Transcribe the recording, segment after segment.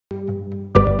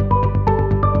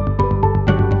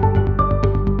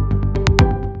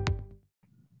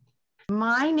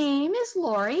my name is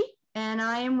Lori, and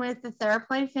I am with the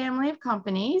TheraPlay family of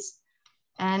companies.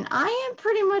 And I am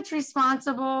pretty much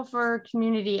responsible for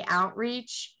community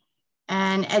outreach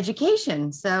and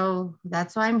education. So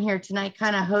that's why I'm here tonight,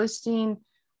 kind of hosting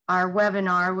our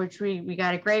webinar, which we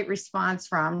got a great response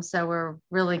from. So we're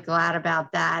really glad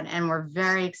about that. And we're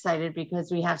very excited because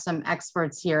we have some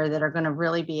experts here that are going to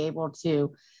really be able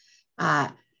to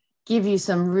give you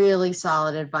some really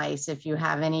solid advice if you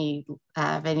have any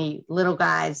little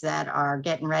guys that are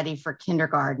getting ready for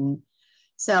kindergarten.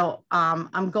 So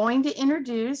I'm going to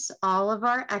introduce all of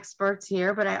our experts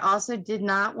here, but I also did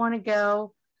not want to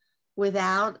go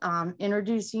without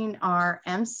introducing our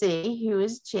MC, who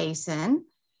is Jason.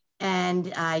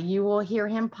 And you will hear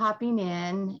him popping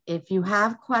in. If you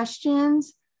have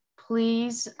questions,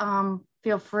 please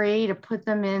feel free to put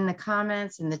them in the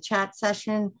comments in the chat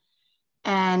session.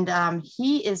 And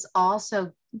he is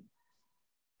also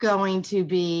going to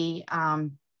be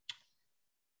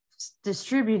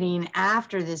distributing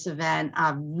after this event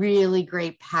a really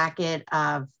great packet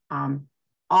of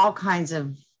all kinds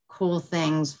of cool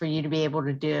things for you to be able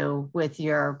to do with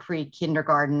your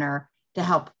pre-kindergartner to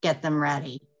help get them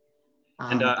ready.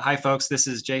 And hi folks, this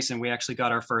is Jason. We actually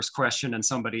got our first question and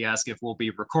somebody asked if we'll be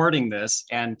recording this.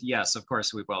 And yes, of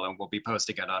course we will. And we'll be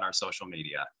posting it on our social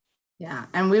media. Yeah,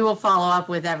 and we will follow up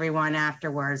with everyone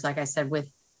afterwards, like I said,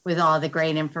 with all the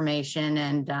great information.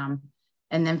 And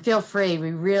then feel free,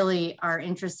 we really are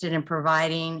interested in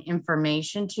providing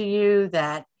information to you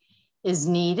that is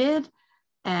needed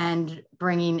and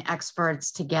bringing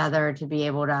experts together to be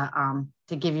able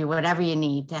to give you whatever you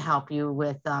need to help you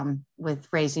with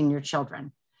raising your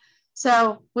children.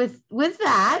 So with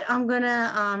that, I'm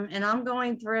gonna, and I'm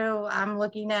going through, I'm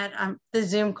looking at the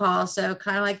Zoom call. So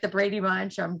kind of like the Brady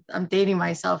Bunch, I'm dating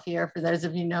myself here for those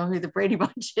of you know who the Brady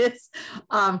Bunch is.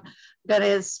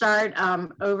 Gonna start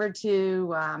over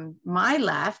to my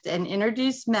left and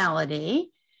introduce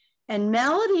Melody. And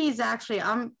Melody is actually,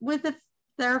 I'm with the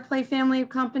TheraPlay family of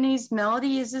companies.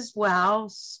 Melody is as well,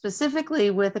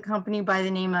 specifically with a company by the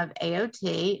name of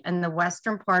AOT in the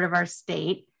western part of our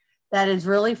state that is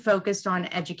really focused on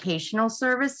educational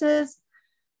services.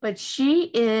 But she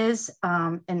is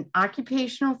an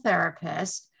occupational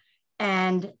therapist,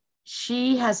 and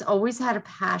she has always had a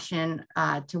passion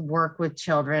to work with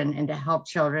children and to help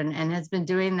children, and has been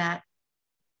doing that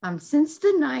since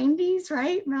the 90s,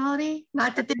 right, Melody?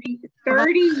 Not to think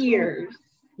 30 years.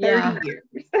 30 years.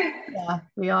 Yeah,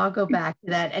 we all go back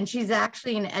to that. And she's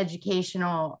actually an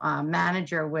educational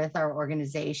manager with our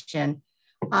organization.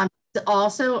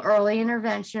 Also early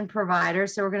intervention provider.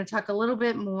 So we're going to talk a little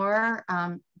bit more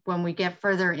when we get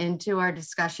further into our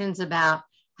discussions about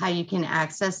how you can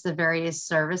access the various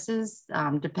services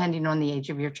depending on the age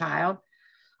of your child.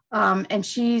 And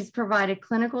she's provided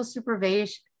clinical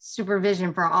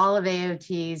supervision for all of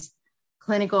AOT's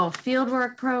clinical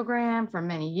fieldwork program for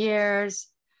many years.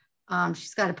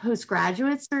 She's got a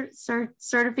postgraduate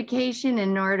certification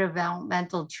in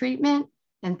neurodevelopmental treatment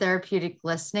and therapeutic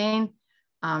listening.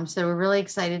 So we're really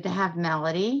excited to have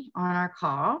Melody on our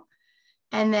call.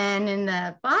 And then in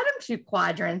the bottom two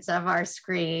quadrants of our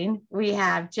screen, we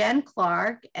have Jen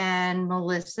Clark and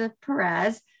Melissa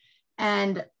Perez.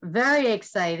 And very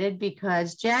excited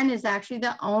because Jen is actually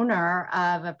the owner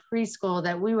of a preschool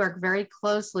that we work very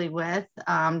closely with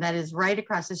that is right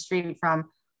across the street from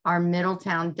our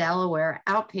Middletown, Delaware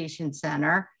outpatient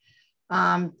center.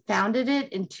 Founded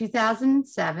it in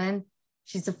 2007.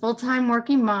 She's a full-time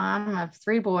working mom of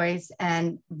 3 boys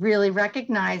and really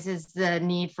recognizes the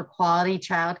need for quality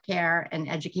childcare and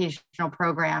educational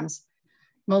programs.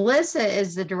 Melissa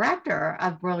is the director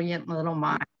of Brilliant Little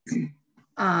Minds.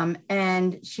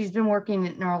 And she's been working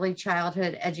in early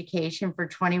childhood education for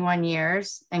 21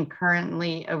 years and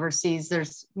currently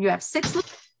oversees, you have 6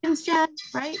 locations, Jen,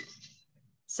 right?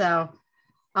 So,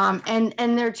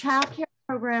 and their childcare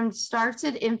program starts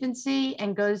at infancy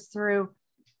and goes through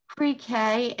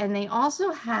pre-K, and they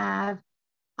also have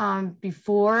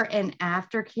before and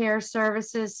after care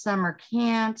services, summer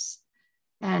camps,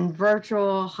 and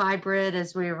virtual hybrid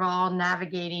as we were all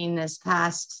navigating this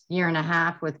past year and a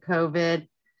half with COVID.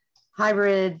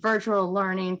 Hybrid virtual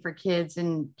learning for kids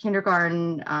in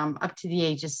kindergarten up to the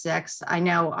age of 6. I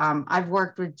know I've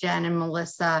worked with Jen and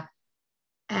Melissa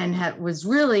and was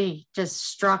really just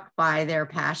struck by their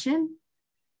passion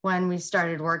when we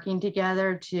started working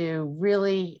together to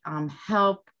really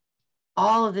help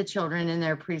all of the children in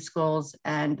their preschools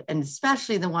and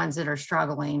especially the ones that are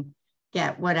struggling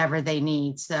get whatever they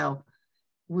need. So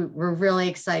we're really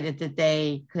excited that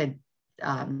they could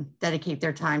dedicate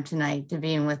their time tonight to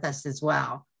being with us as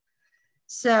well.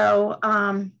 So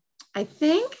I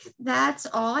think that's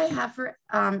all I have for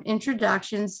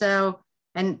introduction. So,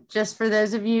 and just for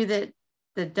those of you that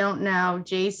don't know,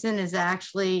 Jason is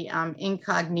actually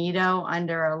incognito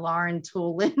under a Lauren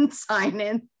Toolin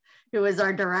sign-in, who is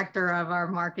our director of our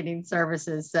marketing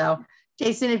services. So,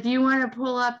 Jason, if you want to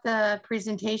pull up the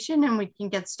presentation and we can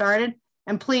get started.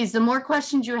 And please, the more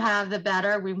questions you have, the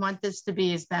better. We want this to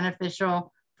be as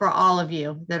beneficial for all of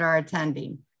you that are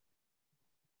attending.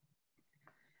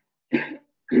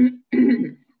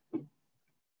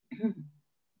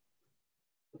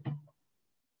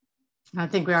 I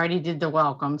think we already did the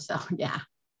welcome, so yeah.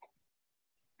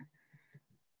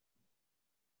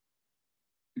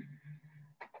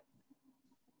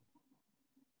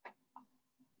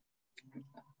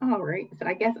 All right, so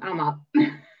I guess I'm up.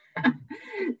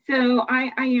 So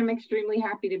I am extremely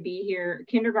happy to be here.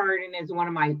 Kindergarten is one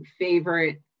of my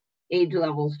favorite age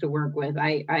levels to work with.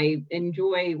 I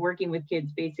enjoy working with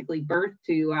kids. Basically birth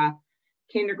to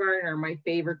kindergarten are my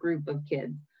favorite group of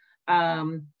kids.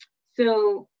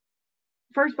 So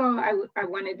first of all, I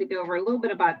wanted to go over a little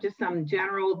bit about just some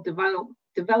general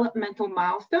developmental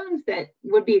milestones that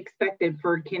would be expected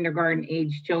for kindergarten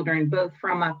age children, both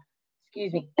from a,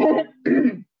 excuse me,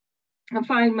 a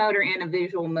fine motor and a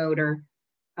visual motor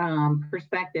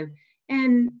perspective.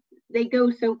 And they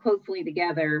go so closely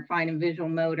together, fine and visual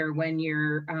motor, when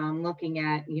you're looking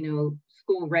at,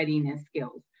 school readiness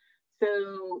skills.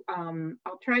 So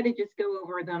I'll try to just go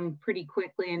over them pretty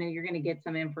quickly. I know you're going to get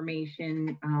some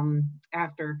information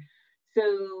after.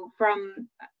 So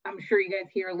I'm sure you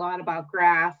guys hear a lot about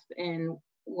grasp and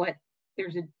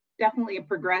there's definitely a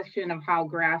progression of how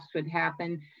grasp should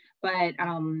happen. But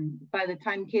by the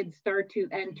time kids start to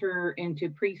enter into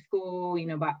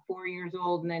preschool, about 4 years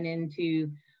old, and then into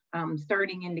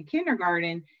starting into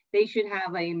kindergarten, they should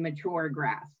have a mature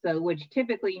grasp. So which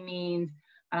typically means,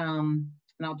 and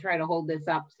I'll try to hold this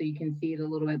up so you can see it a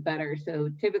little bit better. So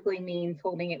typically means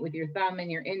holding it with your thumb and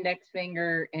your index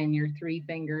finger and your 3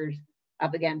 fingers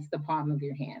up against the palm of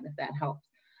your hand, if that helps.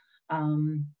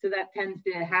 So that tends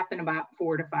to happen about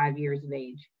 4 to 5 years of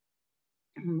age.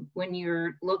 When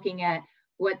you're looking at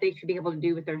what they should be able to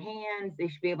do with their hands, they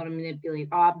should be able to manipulate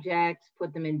objects,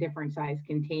 put them in different size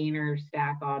containers,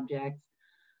 stack objects.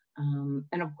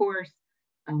 And of course,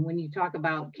 when you talk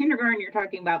about kindergarten, you're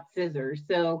talking about scissors.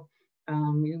 So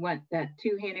you want that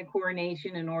 2-handed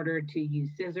coordination in order to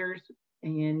use scissors,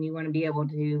 and you want to be able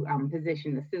to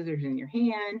position the scissors in your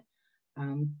hand.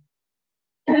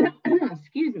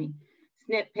 Excuse me.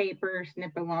 Snip paper,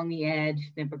 snip along the edge,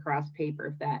 snip across paper,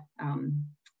 if that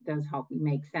does help you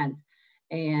make sense.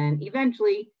 And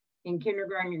eventually in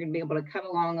kindergarten, you're going to be able to cut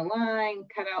along a line,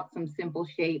 cut out some simple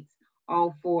shapes,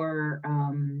 all for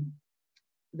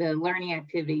the learning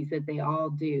activities that they all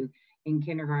do in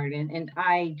kindergarten. And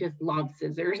I just love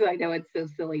scissors. I know it's so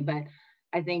silly, but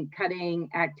I think cutting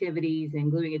activities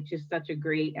and gluing, it's just such a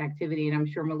great activity. And I'm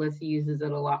sure Melissa uses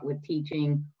it a lot with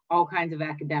teaching all kinds of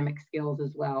academic skills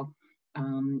as well.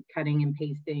 Cutting and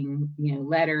pasting,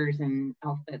 letters and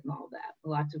alphabet and all that.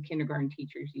 Lots of kindergarten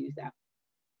teachers use that.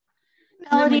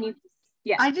 Melody,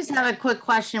 I just have a quick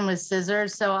question with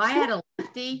scissors. So I had a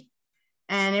lefty,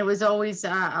 and it was always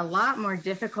a lot more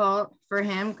difficult for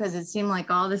him because it seemed like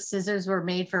all the scissors were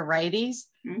made for righties.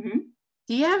 Mm-hmm.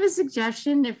 Do you have a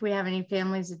suggestion if we have any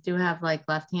families that do have like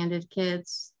left-handed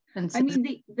kids? I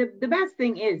mean, the best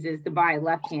thing is to buy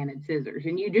left-handed scissors,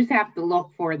 and you just have to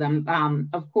look for them.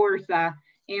 Of course,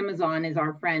 Amazon is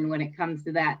our friend when it comes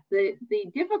to that. The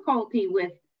difficulty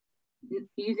with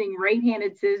using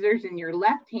right-handed scissors in your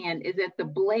left hand is that the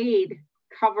blade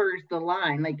covers the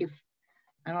line. Like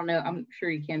I don't know, I'm sure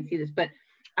you can't see this, but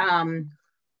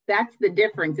that's the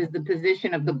difference, is the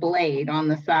position of the blade on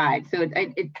the side. So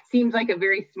it seems like a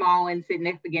very small,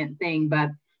 insignificant thing, but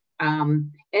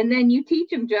and then you teach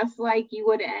them just like you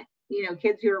would,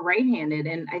 kids who are right-handed.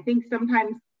 And I think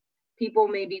sometimes people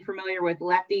may be familiar with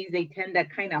lefties. They tend to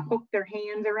kind of hook their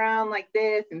hands around like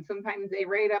this, and sometimes they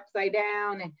write upside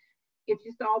down. And it's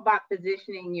just all about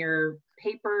positioning your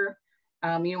paper.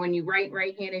 When you write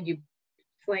right-handed, you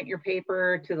slant your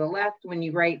paper to the left. When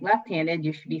you write left-handed,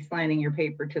 you should be slanting your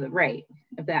paper to the right,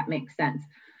 if that makes sense.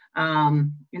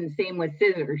 And the same with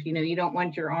scissors. You don't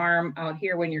want your arm out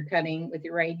here when you're cutting with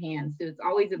your right hand. So it's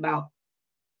always about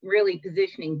really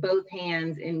positioning both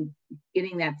hands and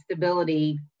getting that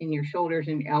stability in your shoulders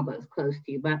and your elbows close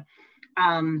to you. But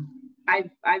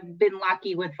I've been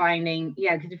lucky with finding,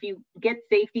 because if you get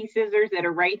safety scissors that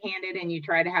are right-handed and you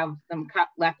try to have them cut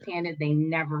left-handed, they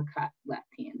never cut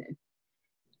left-handed.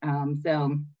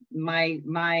 So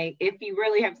if you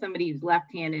really have somebody who's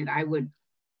left-handed, I would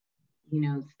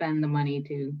spend the money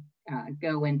to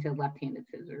go into left-handed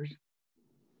scissors.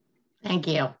 Thank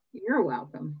you. You're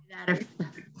welcome. That a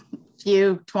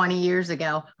few 20 years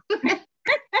ago.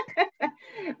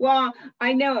 Well,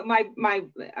 I know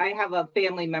I have a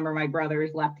family member, my brother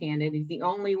is left-handed. He's the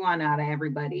only one out of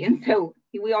everybody. And so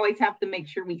we always have to make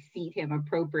sure we seat him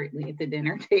appropriately at the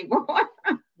dinner table.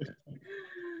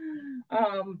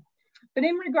 But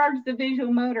in regards to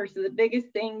visual motor, so the biggest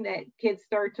thing that kids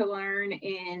start to learn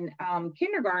in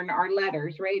kindergarten are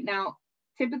letters. Right now,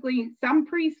 typically some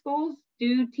preschools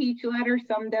do teach letters,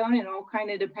 some don't. It all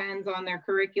kind of depends on their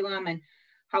curriculum and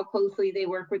how closely they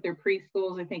work with their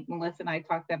preschools. I think Melissa and I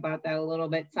talked about that a little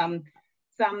bit. Some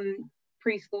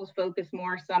preschools focus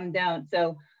more, some don't.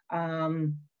 So,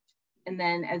 and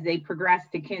then as they progress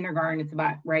to kindergarten, it's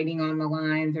about writing on the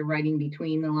lines or writing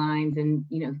between the lines and,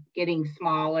 you know, getting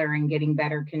smaller and getting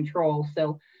better control.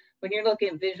 So when you're looking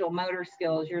at visual motor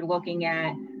skills, you're looking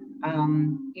at,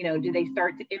 you know, do they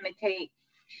start to imitate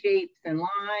shapes and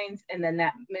lines? And then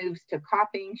that moves to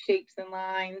copying shapes and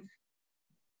lines.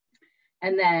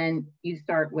 And then you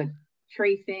start with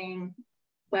tracing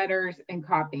letters and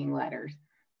copying letters.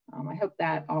 I hope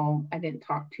that I didn't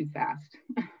talk too fast.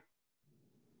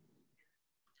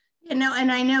 You know,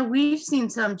 and I know we've seen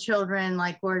some children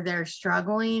like where they're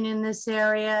struggling in this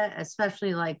area,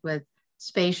 especially like with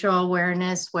spatial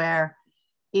awareness, where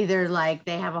either like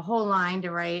they have a whole line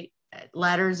to write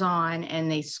letters on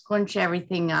and they squinch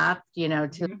everything up, you know,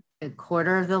 to a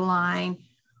quarter of the line,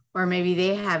 or maybe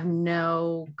they have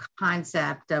no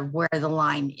concept of where the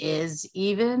line is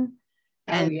even.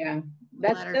 And yeah,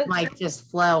 letters might just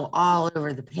flow all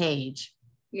over the page.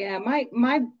 Yeah,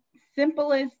 my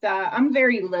simplest, I'm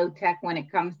very low tech when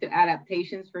it comes to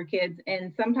adaptations for kids.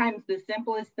 And sometimes the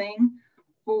simplest thing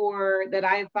that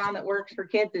I've found that works for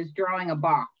kids is drawing a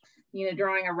box, you know,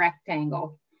 drawing a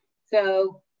rectangle.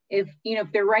 So if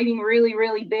they're writing really,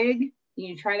 really big,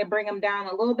 you try to bring them down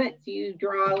a little bit. So you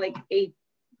draw like a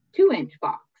 2-inch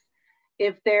box.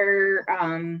 If they're,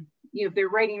 if they're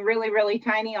writing really, really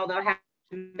tiny, although I have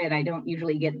to admit, I don't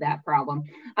usually get that problem.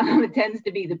 It tends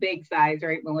to be the big size,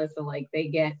 right, Melissa? Like they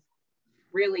get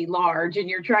really large and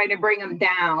you're trying to bring them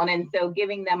down. And so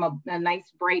giving them a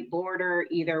nice bright border,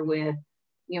 either with,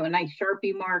 you know, a nice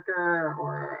Sharpie marker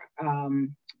or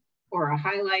a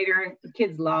highlighter. The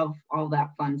kids love all that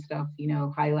fun stuff, you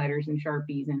know, highlighters and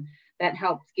Sharpies, and that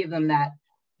helps give them that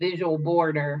visual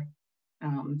border.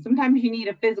 Sometimes you need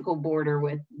a physical border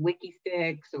with wiki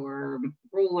sticks or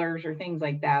rulers or things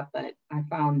like that, but I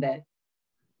found that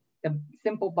the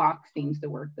simple box seems to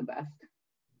work the best.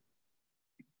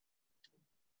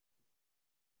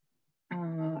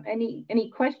 Any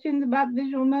questions about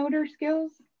visual motor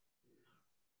skills?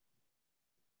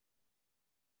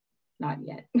 Not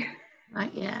yet.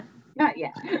 Not yet. Not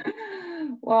yet.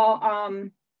 Well,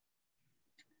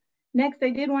 next,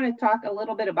 I did want to talk a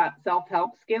little bit about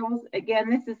self-help skills. Again,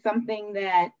 this is something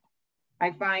that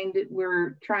I find that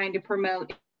we're trying to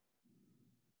promote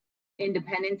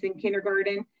independence in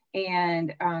kindergarten.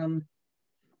 And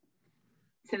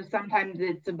so sometimes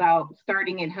it's about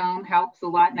starting at home helps a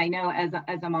lot. And I know as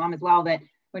a mom as well, that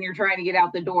when you're trying to get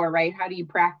out the door, right, how do you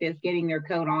practice getting their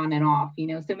coat on and off? You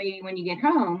know, so maybe when you get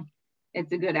home,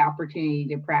 it's a good opportunity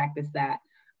to practice that.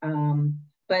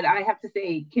 But I have to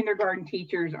say, kindergarten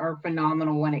teachers are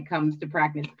phenomenal when it comes to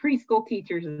practice. Preschool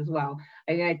teachers as well.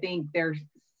 I think they're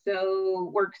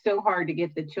work so hard to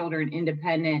get the children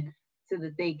independent so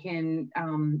that they can,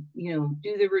 you know,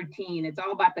 do the routine. It's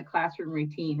all about the classroom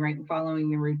routine, right? And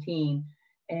following the routine.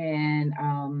 And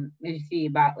as you see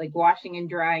about like washing and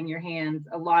drying your hands,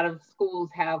 a lot of schools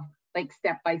have like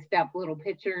step-by-step little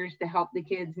pictures to help the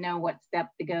kids know what step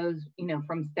it goes, you know,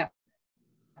 from step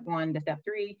 1 to step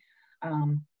 3.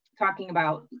 Talking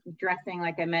about dressing,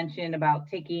 like I mentioned, about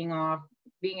taking off,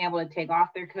 being able to take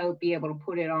off their coat, be able to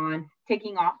put it on.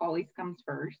 Taking off always comes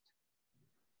first.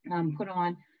 Put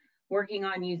on, working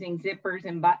on using zippers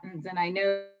and buttons. And I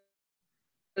know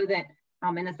that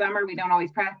in the summer, we don't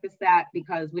always practice that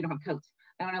because we don't have coats.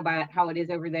 I don't know about how it is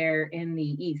over there in the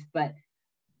East, but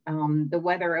the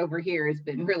weather over here has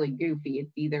been really goofy.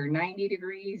 It's either 90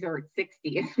 degrees or it's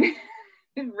 60. It's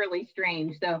been really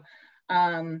strange. So,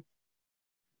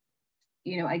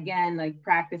 you know, again, like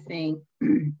practicing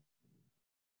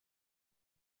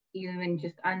even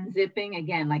just unzipping,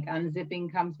 again, like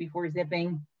unzipping comes before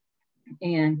zipping,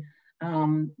 and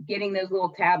getting those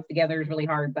little tabs together is really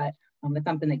hard, but it's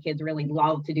something that kids really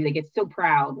love to do. They get so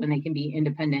proud when they can be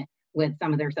independent with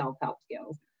some of their self-help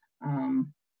skills.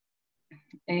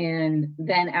 And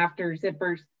then after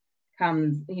zippers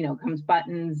comes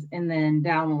buttons, and then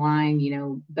down the line, you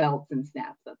know, belts and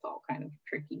snaps. That's all kind of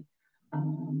tricky.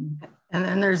 And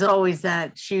then there's always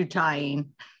that shoe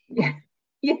tying. Yeah.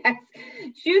 Yes,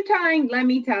 shoe tying, let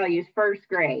me tell you, is first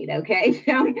grade, okay?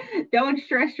 Don't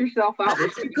stress yourself out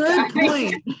with That's a shoe good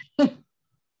tying. point.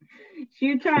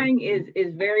 Shoe tying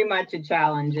is very much a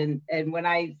challenge. And when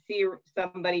I see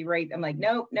somebody write, I'm like,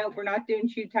 nope, we're not doing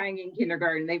shoe tying in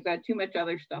kindergarten. They've got too much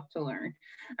other stuff to learn.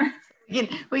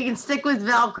 We can stick with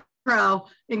Velcro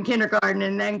in kindergarten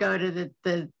and then go to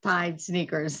the tied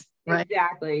sneakers. Right.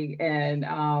 Exactly. And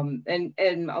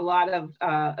a lot of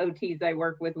OTs I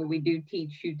work with, when we do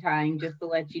teach shoe tying, just to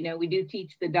let you know, we do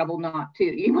teach the double knot too.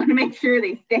 You want to make sure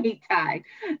they stay tied,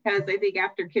 because I think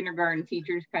after kindergarten,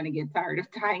 teachers kind of get tired of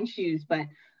tying shoes, but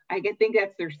I think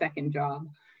that's their second job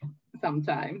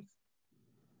sometimes.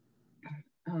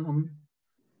 So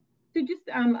just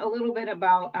a little bit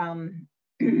about,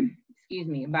 excuse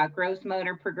me, about gross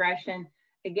motor progression.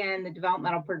 Again, the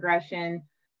developmental progression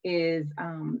is,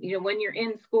 you know, when you're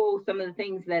in school, some of the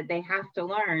things that they have to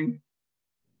learn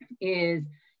is,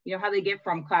 you know, how they get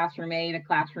from classroom A to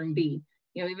classroom B.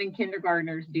 You know, even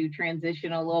kindergartners do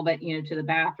transition a little bit, you know, to the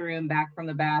bathroom, back from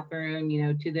the bathroom, you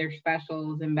know, to their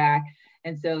specials and back.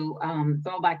 And so it's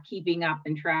all about keeping up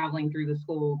and traveling through the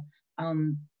school,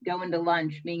 going to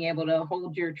lunch, being able to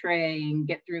hold your tray and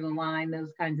get through the line,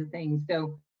 those kinds of things.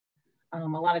 So a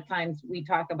lot of times we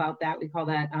talk about that. We call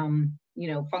that, you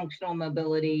know, functional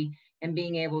mobility, and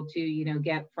being able to, you know,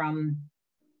 get from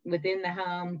within the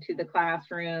home to the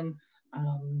classroom,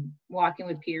 walking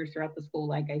with peers throughout the school,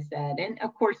 like I said, and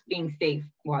of course, being safe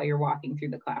while you're walking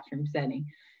through the classroom setting,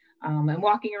 and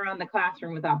walking around the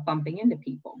classroom without bumping into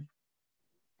people.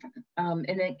 And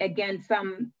then, again,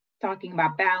 some talking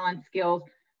about balance skills,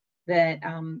 that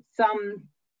some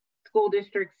school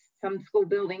districts, some school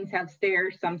buildings have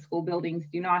stairs, some school buildings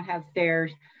do not have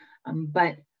stairs.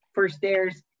 But for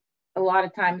stairs, a lot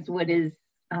of times what is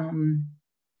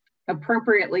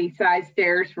appropriately sized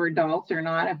stairs for adults are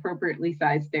not appropriately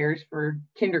sized stairs for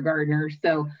kindergartners.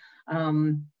 So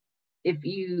if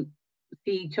you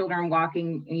see children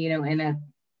walking, you know, in a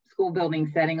school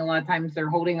building setting, a lot of times they're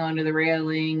holding onto the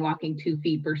railing, walking 2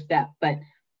 feet per step, but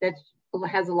that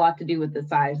has a lot to do with the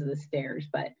size of the stairs.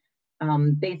 But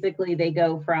basically they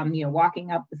go from, you know,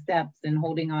 walking up the steps and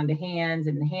holding onto hands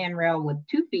and the handrail with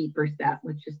 2 feet per step,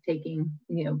 which is taking,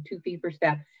 you know, 2 feet per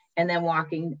step, and then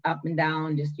walking up and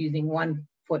down just using 1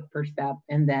 foot per step,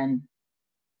 and then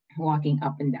walking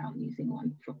up and down using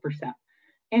 1 foot per step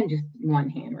and just 1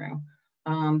 handrail.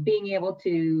 Being able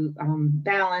to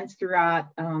balance throughout,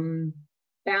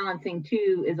 balancing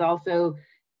too is also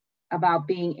about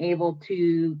being able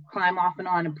to climb off and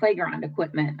on a playground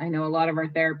equipment. I know a lot of our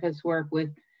therapists work with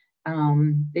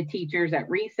the teachers at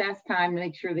recess time to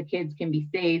make sure the kids can be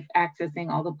safe,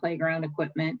 accessing all the playground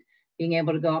equipment, being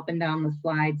able to go up and down the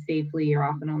slides safely or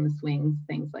off and on the swings,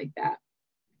 things like that.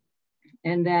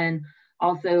 And then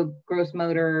also gross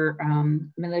motor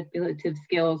manipulative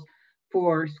skills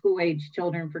for school-age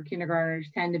children, for kindergartners,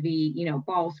 tend to be, you know,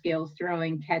 ball skills,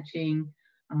 throwing, catching,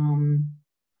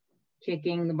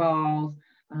 kicking the balls.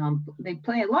 They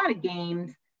play a lot of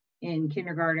games in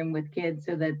kindergarten with kids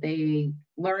so that they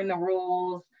learn the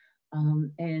rules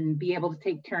and be able to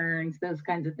take turns, those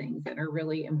kinds of things that are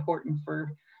really important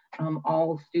for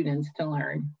all students to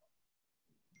learn.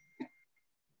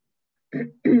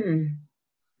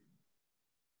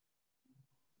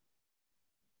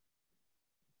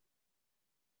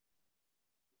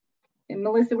 And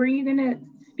Melissa, were you going to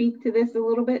speak to this a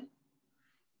little bit?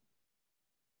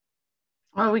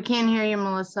 Oh, we can't hear you,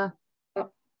 Melissa.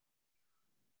 Oh.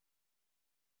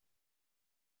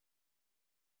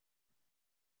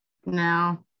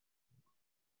 No.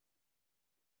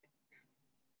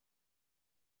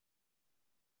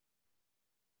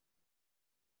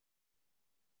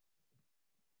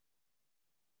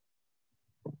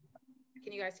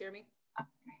 Can you guys hear me?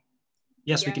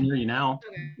 Yes, we can hear you now.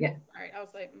 Okay. Yeah. All right. I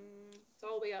was like, it's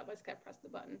all the way up. I just got to press the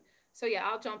button. So yeah,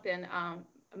 I'll jump in.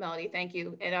 Melody, thank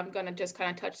you. And I'm going to just kind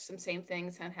of touch some same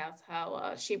things and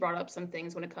how she brought up some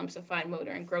things when it comes to fine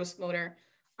motor and gross motor.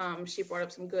 She brought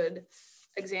up some good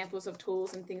examples of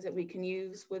tools and things that we can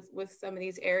use with some of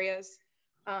these areas.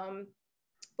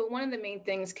 But one of the main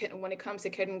things when it comes to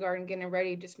kindergarten, getting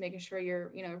ready, just making sure you're,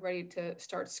 you know, ready to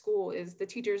start school, is the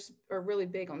teachers are really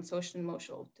big on social and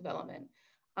emotional development.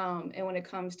 And when it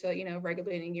comes to, you know,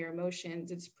 regulating your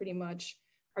emotions, it's pretty much,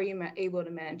 are you able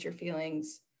to manage your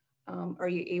feelings? Are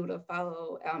you able to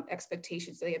follow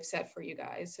expectations they have set for you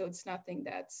guys? So it's nothing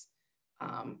that's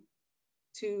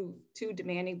too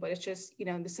demanding, but it's just, you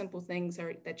know, the simple things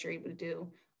that you're able to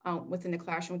do within the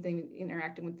classroom,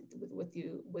 interacting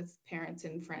with parents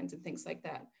and friends and things like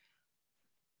that.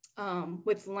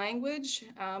 With language,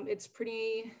 it's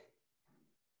pretty,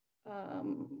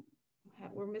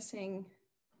 we're missing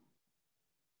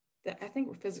I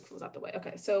think physical is out the way.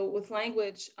 Okay, so with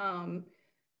language,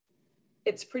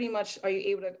 it's pretty much, are you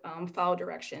able to follow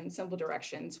directions, simple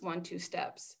directions, 1-2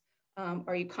 steps?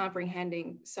 Are you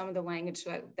comprehending some of the language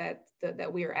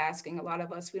that we are asking? A lot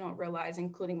of us, we don't realize,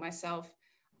 including myself,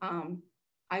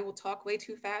 I will talk way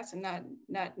too fast and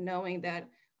not knowing that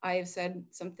I have said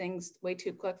some things way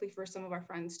too quickly for some of our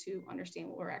friends to understand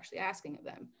what we're actually asking of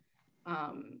them.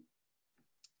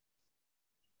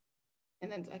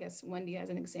 And then I guess Wendy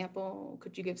has an example.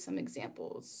 Could you give some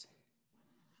examples?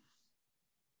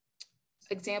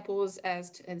 Examples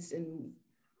as in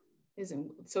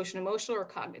social emotional or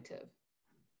cognitive?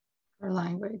 Or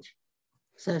language,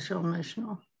 social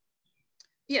emotional.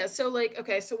 Yeah, so like,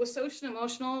 okay, so with social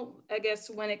emotional, I guess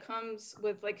when it comes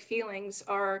with like feelings,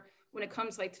 are when it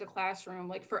comes like to the classroom,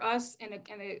 like for us in a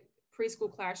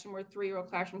preschool classroom or 3-year-old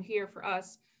classroom here for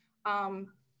us,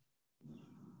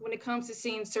 when it comes to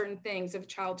seeing certain things, if a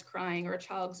child's crying or a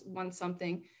child wants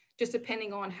something, just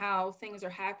depending on how things are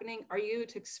happening, are you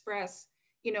to express,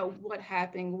 you know, what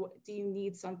happened? Do you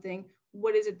need something?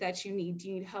 What is it that you need? Do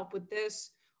you need help with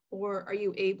this? Or are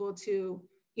you able to,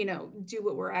 you know, do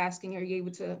what we're asking? Are you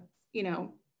able to, you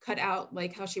know, cut out,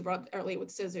 like how she brought earlier with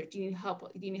scissors? Do you need help?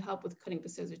 Do you need help with cutting the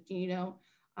scissors? Do you know,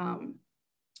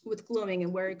 with gluing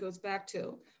and where it goes back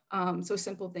to? So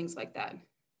simple things like that.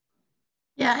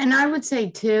 Yeah, and I would say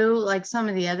too, like some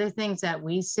of the other things that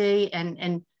we see,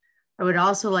 and I would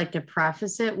also like to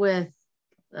preface it with,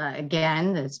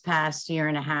 again, this past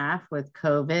 1.5 years with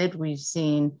COVID, we've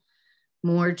seen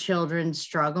more children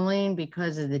struggling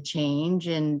because of the change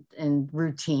in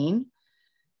routine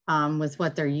with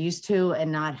what they're used to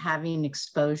and not having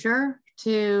exposure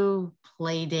to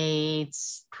play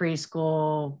dates,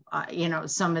 preschool, you know,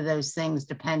 some of those things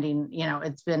depending, you know,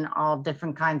 it's been all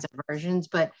different kinds of versions,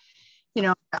 but you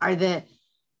know, are the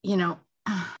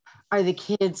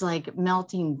kids like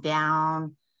melting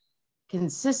down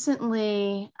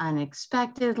consistently,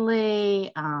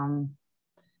 unexpectedly?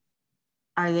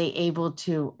 Are they able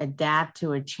to adapt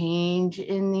to a change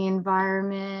in the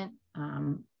environment?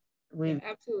 Yeah,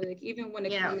 absolutely. Like even when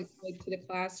it comes like to the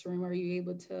classroom, are you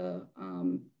able to,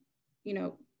 you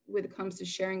know, when it comes to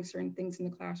sharing certain things in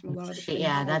the classroom, a lot of the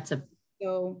that's a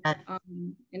so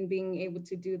and being able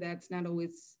to do that's not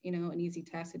always, you know, an easy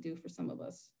task to do for some of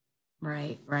us.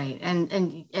 Right.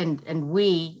 And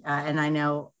we, and I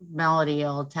know Melody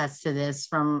will attest to this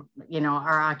from, you know,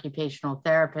 our occupational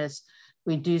therapists,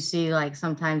 we do see like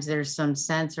sometimes there's some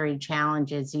sensory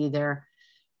challenges either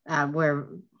where,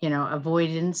 you know,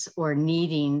 avoidance or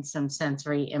needing some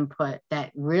sensory input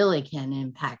that really can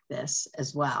impact this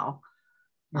as well.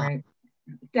 Right.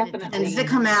 Definitely. It tends to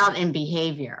come out in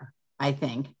behavior, I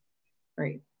think.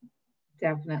 Right.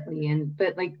 Definitely. And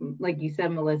but like you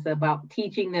said, Melissa, about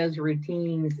teaching those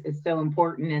routines is so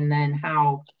important. And then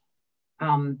how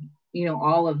you know,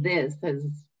 all of this has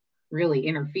really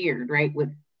interfered, right,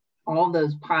 with all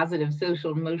those positive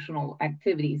social emotional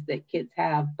activities that kids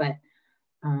have. But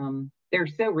they're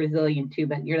so resilient too.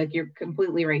 But you're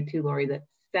completely right too, Lori, that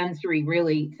sensory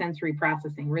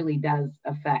processing really does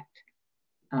affect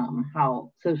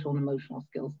how social and emotional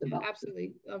skills develop.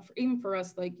 Absolutely. Even for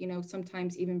us, like, you know,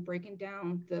 sometimes even breaking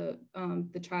down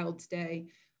the child's day,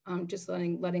 just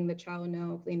letting the child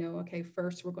know, you know, okay,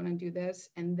 first we're going to do this,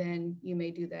 and then you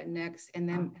may do that next, and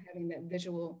then having that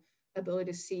visual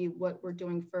ability to see what we're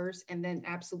doing first, and then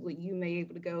absolutely you may be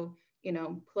able to go, you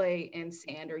know, play in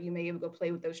sand, or you may be able to go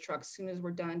play with those trucks as soon as we're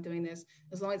done doing this,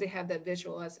 as long as they have that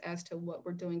visual as to what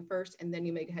we're doing first, and then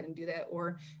you may go ahead and do that.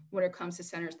 Or when it comes to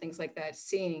centers, things like that,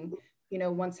 seeing, you know,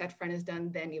 once that friend is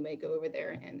done, then you may go over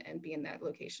there and be in that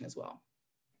location as well.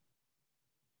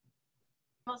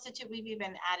 Also, too, we've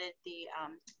even added the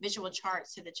visual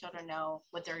charts so the children know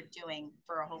what they're doing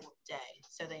for a whole day.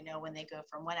 So they know when they go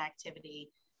from one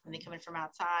activity, when they come in from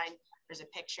outside, there's a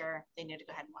picture, they need to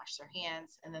go ahead and wash their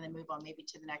hands, and then they move on maybe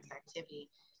to the next activity.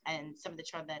 And some of the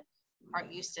children that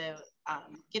aren't used to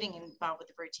getting involved with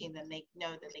the routine, then they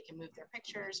know that they can move their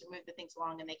pictures or move the things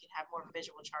along, and they can have more of a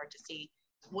visual chart to see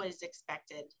what is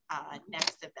expected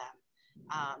next of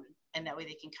them. And that way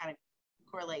they can kind of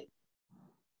correlate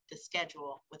the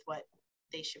schedule with what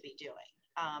they should be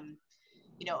doing.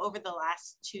 You know, over the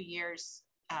last 2 years,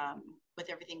 with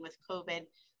everything with COVID,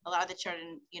 a lot of the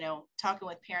children, you know, talking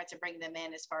with parents and bringing them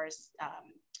in as far as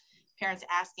parents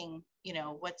asking, you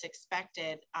know, what's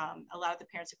expected. A lot of the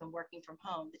parents have been working from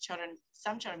home.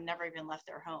 Some children never even left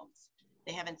their homes.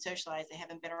 They haven't socialized. They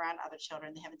haven't been around other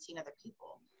children. They haven't seen other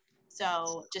people.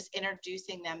 So just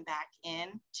introducing them back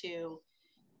in to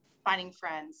finding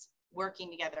friends,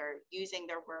 working together, using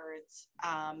their words,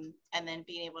 and then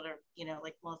being able to, you know,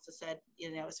 like Melissa said,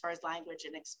 you know, as far as language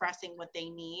and expressing what they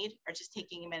need, or just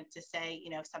taking a minute to say, you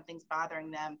know, if something's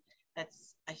bothering them,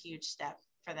 that's a huge step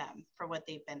for them, for what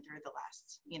they've been through the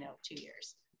last, you know, 2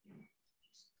 years.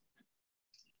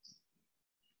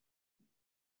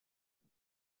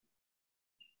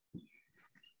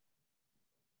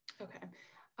 Okay.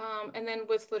 And then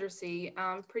with literacy,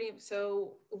 and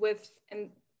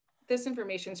this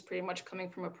information is pretty much coming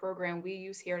from a program we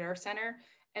use here at our center.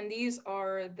 And these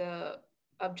are the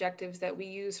objectives that we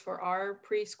use for our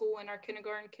preschool and our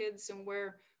kindergarten kids, and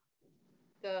where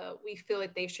we feel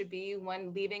like they should be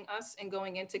when leaving us and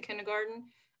going into kindergarten.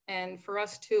 And for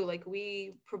us too, like,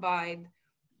 we provide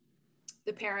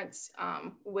the parents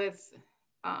with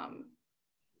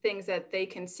things that they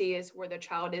can see as where their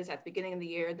child is at the beginning of the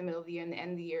year, the middle of the year, and the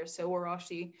end of the year. So we're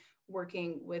actually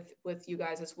working with you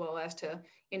guys as well as to,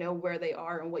 you know, where they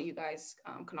are and what you guys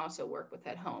can also work with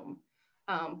at home.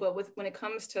 But when it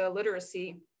comes to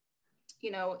literacy,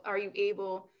 you know, are you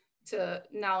able to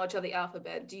knowledge of the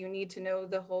alphabet? Do you need to know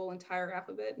the whole entire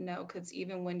alphabet? No, because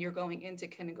even when you're going into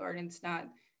kindergarten,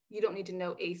 you don't need to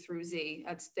know A through Z.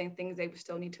 That's things they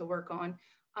still need to work on.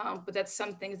 But that's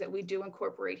some things that we do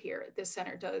incorporate here. This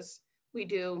center does. We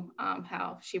do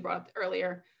how she brought up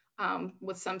earlier,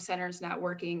 with some centers not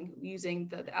working using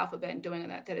the alphabet and doing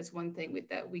that. That is one thing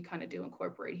that we kind of do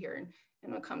incorporate here,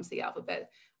 and when it comes to the alphabet.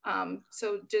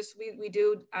 So just we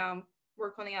do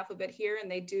work on the alphabet here, and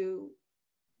they do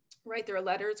write their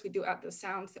letters. We do out the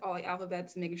sounds, all the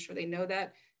alphabets, making sure they know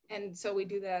that. And so we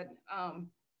do that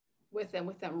with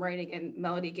them writing. And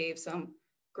Melody gave some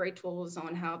great tools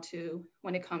on how to,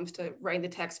 when it comes to writing the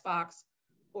text box,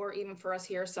 or even for us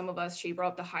here, some of us, she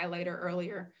brought up the highlighter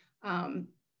earlier.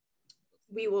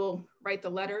 We will write the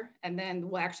letter, and then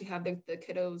we'll actually have the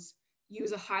kiddos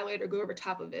use a highlighter, go over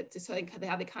top of it, so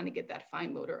how they kind of get that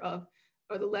fine motor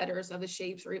or the letters, of the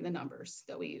shapes, or even the numbers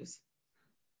that we use.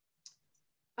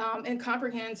 And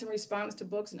comprehend and response to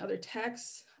books and other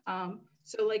texts.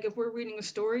 So like if we're reading a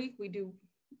story, we do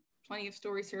plenty of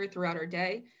stories here throughout our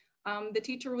day. The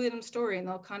teacher will read them a story, and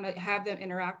they'll kind of have them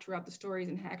interact throughout the stories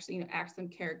and actually, you know, ask them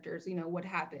characters, you know, what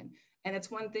happened. And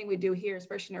it's one thing we do here,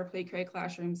 especially in our play crate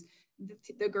classrooms.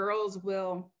 The girls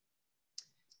will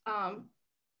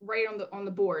write on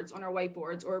the boards, on our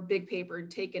whiteboards or big paper,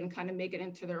 take it and kind of make it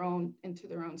into their own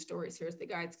stories here as the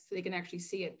guides, so they can actually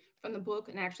see it from the book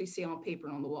and actually see it on paper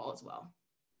and on the wall as well.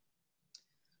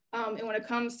 And when it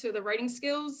comes to the writing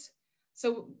skills,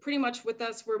 so pretty much with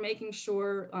us, we're making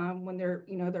sure when they're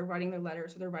writing their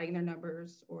letters, or they're writing their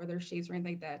numbers or their shapes or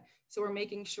anything like that. So we're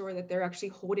making sure that they're actually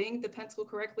holding the pencil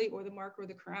correctly, or the marker or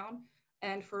the crayon.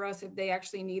 And for us, if they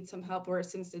actually need some help or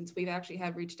assistance, we've actually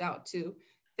have reached out to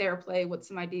TheraPlay with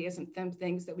some ideas and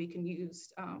things that we can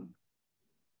use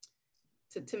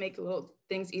to make little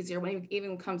things easier. When it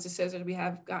even comes to scissors, we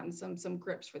have gotten some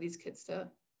grips for these kids to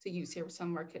use here with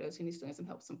some of our kiddos who need some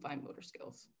help, some fine motor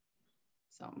skills.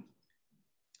 So.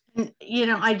 You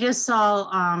know, I just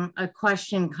saw a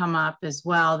question come up as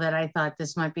well that I thought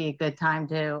this might be a good time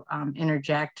to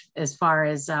interject, as far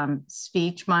as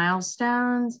speech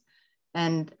milestones.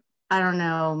 And I don't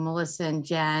know, Melissa and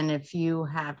Jen, if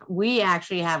we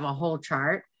actually have a whole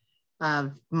chart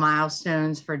of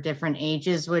milestones for different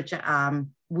ages, which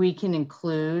we can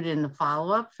include in the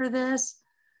follow-up for this.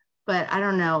 But I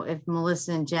don't know if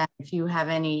Melissa and Jen, if you have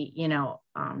any, you know,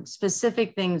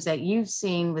 specific things that you've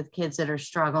seen with kids that are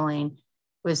struggling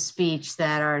with speech,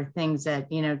 that are things that,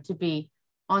 you know, to be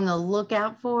on the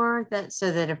lookout for, that,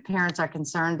 so that if parents are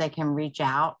concerned, they can reach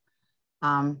out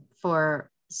for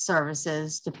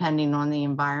services depending on the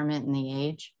environment and the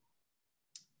age.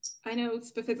 I know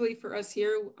specifically for us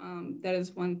here, that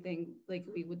is one thing, like,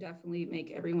 we would definitely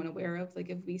make everyone aware of, like,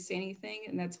 if we say anything,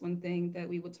 and that's one thing that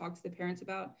we would talk to the parents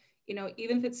about, you know,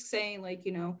 even if it's saying, like,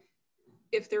 you know,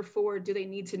 if they're 4, do they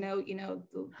need to know, you know,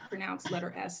 the pronounced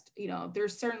letter S? You know,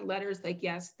 there's certain letters, like,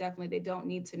 yes, definitely they don't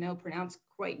need to know pronounced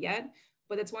quite yet,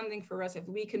 but it's one thing for us, if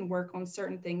we can work on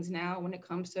certain things now when it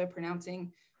comes to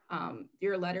pronouncing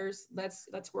your letters,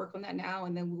 let's work on that now,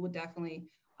 and then we will definitely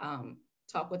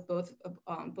talk with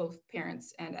both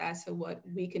parents, and as to what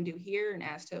we can do here, and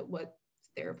as to what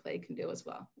TheraPlay can do as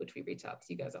well, which we reach out to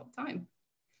you guys all the time.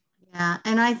 Yeah,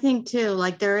 and I think too,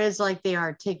 like, there is like the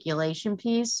articulation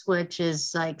piece, which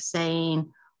is like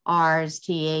saying R's,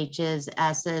 TH's,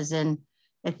 S's, and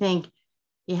I think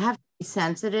you have to be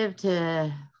sensitive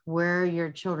to where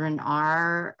your children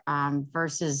are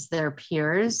versus their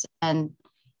peers. And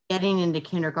getting into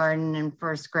kindergarten and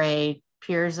first grade,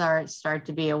 peers start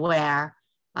to be aware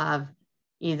of,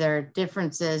 either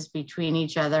differences between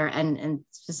each other. And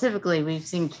specifically, we've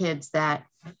seen kids that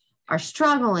are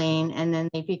struggling and then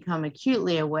they become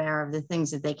acutely aware of the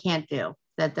things that they can't do,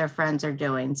 that their friends are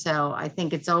doing. So I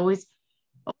think it's always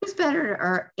better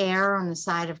to err on the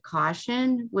side of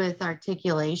caution with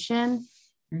articulation.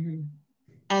 Mm-hmm.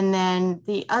 And then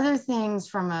the other things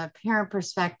from a parent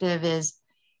perspective is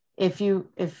if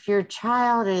your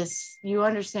child you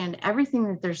understand everything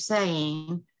that they're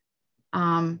saying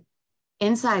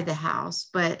inside the house,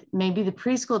 but maybe the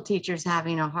preschool teacher's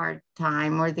having a hard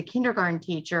time, or the kindergarten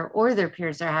teacher or their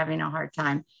peers are having a hard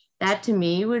time, that to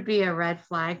me would be a red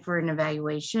flag for an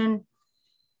evaluation.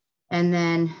 And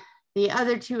then the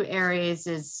other two areas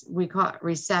is we call it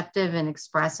receptive and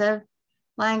expressive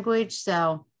language.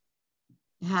 So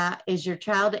is your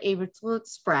child able to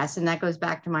express? And that goes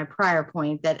back to my prior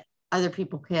point that other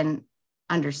people can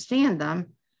understand them,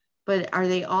 but are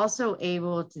they also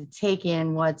able to take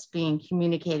in what's being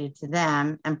communicated to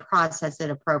them and process it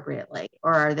appropriately?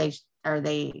 Or are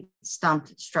they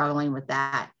stumped struggling with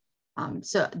that?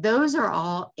 So those are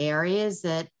all areas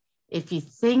that if you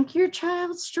think your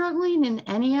child's struggling in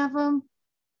any of them,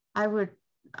 I would,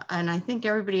 and I think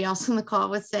everybody else on the call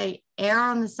would say, err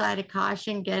on the side of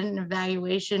caution, get an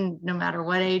evaluation no matter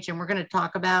what age. And we're going to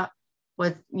talk about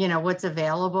what's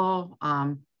available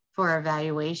for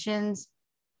evaluations.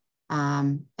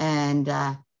 But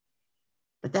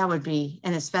that would be,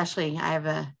 and especially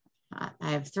I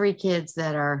have 3 kids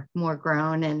that are more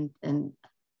grown, and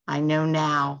I know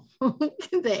now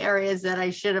the areas that I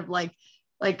should have like,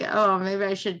 oh, maybe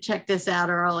I should check this out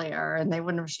earlier, and they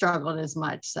wouldn't have struggled as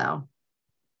much. So.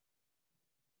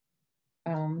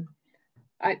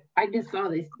 I just saw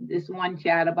this one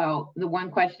chat about the one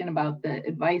question about the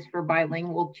advice for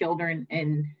bilingual children.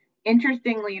 And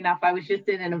interestingly enough, I was just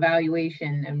in an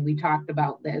evaluation and we talked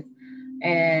about this.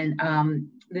 And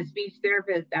the speech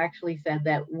therapist actually said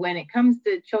that when it comes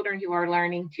to children who are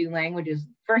learning 2 languages,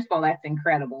 first of all, that's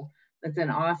incredible. That's an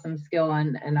awesome skill.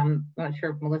 And I'm not sure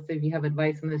if Melissa, if you have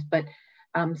advice on this, but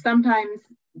sometimes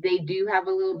they do have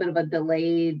a little bit of a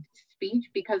delayed speech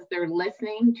because they're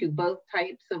listening to both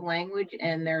types of language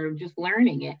and they're just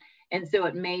learning it. And so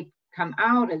it may come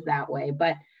out as that way,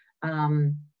 but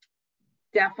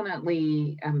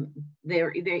definitely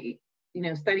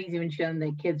studies even shown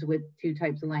that kids with 2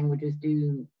 types of languages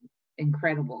do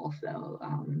incredible. So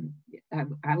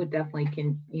I would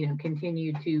definitely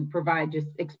continue to provide just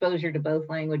exposure to both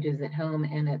languages at home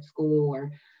and at school,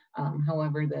 or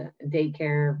however the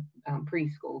daycare,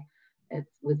 preschool. It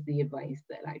was the advice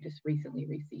that I just recently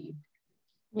received.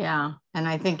 Yeah, and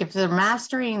I think if they're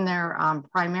mastering their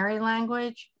primary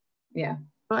language, yeah,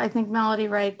 I think Melody,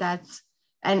 right? That's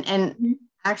and mm-hmm.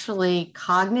 Actually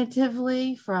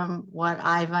cognitively, from what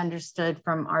I've understood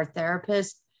from our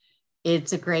therapist,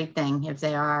 it's a great thing if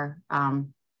they are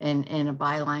in a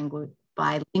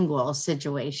bilingual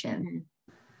situation.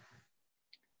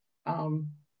 Mm-hmm.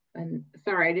 And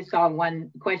sorry, I just saw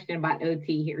one question about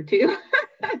OT here too.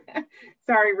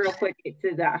 Sorry, real quick. It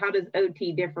says, how does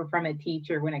OT differ from a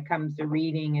teacher when it comes to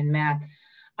reading and math?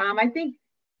 I think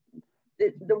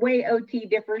the way OT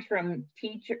differs from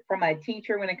a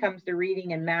teacher when it comes to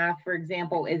reading and math, for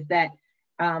example, is that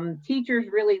teachers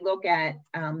really look at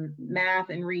math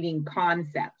and reading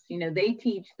concepts. They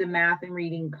teach the math and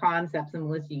reading concepts, and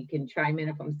Melissa, you can chime in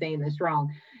if I'm saying this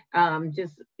wrong.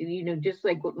 Just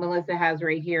like what Melissa has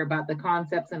right here about the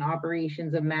concepts and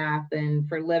operations of math, and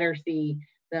for literacy,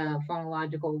 the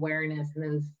phonological awareness and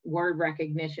those word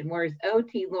recognition, whereas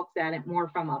OT looks at it more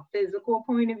from a physical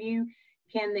point of view.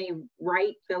 Can they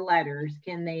write the letters?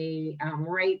 Can they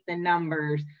write the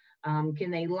numbers?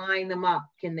 Can they line them up?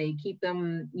 Can they keep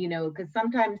them, because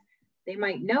sometimes they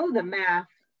might know the math,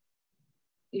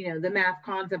 the math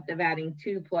concept of adding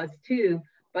 2 + 2,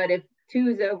 but if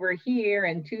 2's over here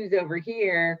and 2's over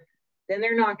here, then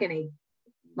they're not going to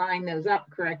line those up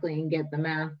correctly and get the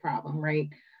math problem, right?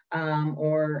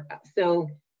 So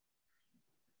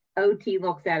OT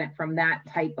looks at it from that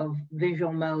type of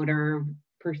visual motor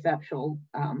perceptual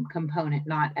component,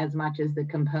 not as much as the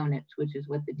components, which is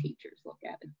what the teachers look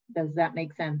at. Does that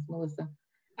make sense, Melissa?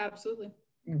 Absolutely.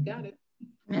 Mm-hmm. Got it.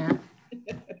 Yeah.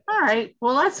 All right.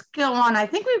 Well, let's go on. I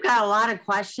think we've got a lot of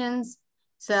questions,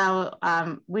 so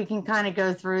we can kind of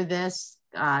go through this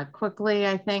quickly,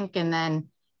 I think, and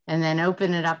then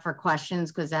open it up for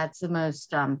questions, because that's the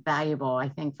most valuable, I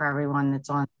think, for everyone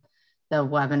that's on the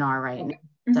webinar right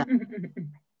now.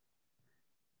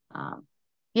 So,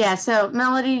 yeah, so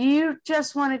Melody, do you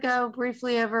just want to go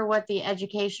briefly over what the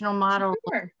educational model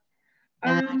Sure.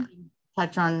 And then I can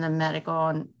touch on the medical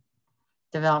and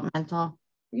developmental?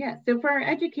 Yeah, so for our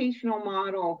educational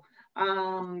model,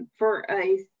 For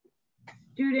a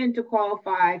student to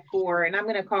qualify for, and I'm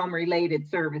going to call them related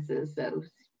services, so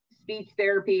speech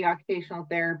therapy, occupational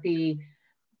therapy,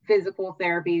 physical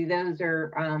therapy, those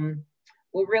are,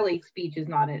 well, really speech is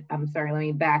not a, I'm sorry, let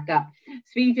me back up.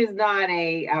 Speech is not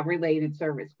a related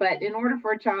service, but in order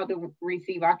for a child to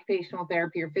receive occupational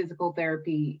therapy or physical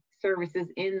therapy services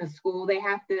in the school, they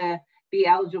have to be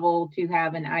eligible to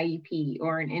have an IEP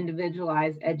or an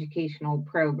individualized educational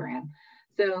program.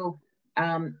 So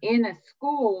in a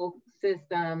school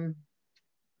system,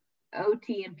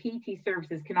 OT and PT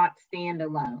services cannot stand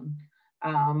alone,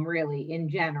 really, in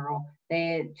general.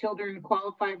 Children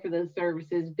qualify for those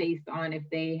services based on if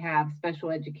they have special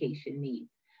education needs.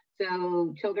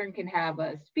 So children can have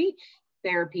a speech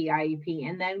therapy IEP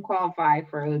and then qualify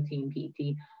for OT and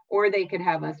PT, or they could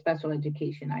have a special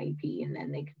education IEP and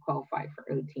then they could qualify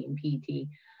for OT and PT.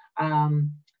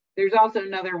 There's also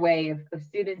another way, if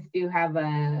students do have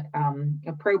a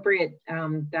appropriate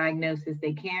diagnosis,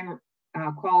 they can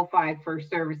qualify for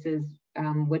services,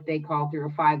 what they call through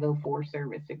a 504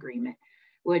 service agreement,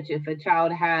 which if a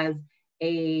child has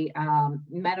a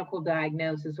medical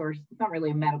diagnosis, or it's not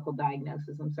really a medical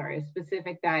diagnosis, I'm sorry, a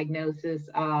specific diagnosis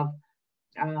of,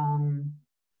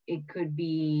 it could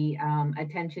be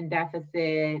attention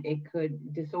deficit, it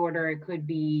could disorder, it could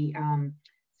be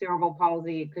cerebral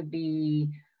palsy, it could be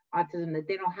autism, that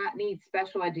they don't need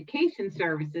special education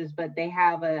services, but they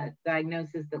have a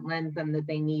diagnosis that lends them that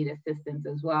they need assistance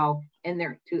as well in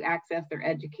to access their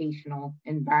educational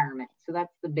environment. So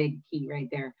that's the big key right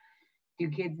there. Do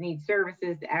kids need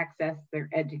services to access their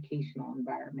educational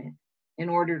environment in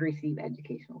order to receive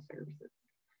educational services?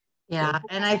 Yeah,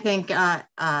 and I think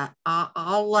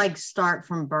I'll like start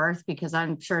from birth, because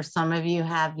I'm sure some of you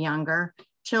have younger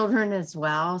children as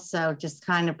well. So just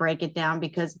kind of break it down,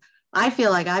 because I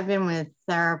feel like I've been with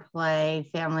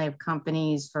TheraPlay family of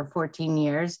companies for 14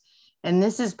 years, and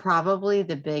this is probably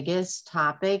the biggest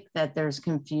topic that there's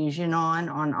confusion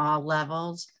on all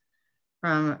levels,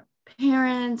 from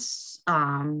parents,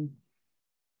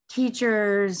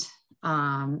 teachers,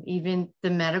 even the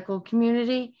medical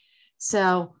community.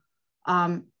 So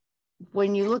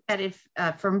when you look at it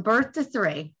from birth to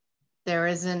 3, there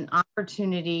is an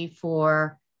opportunity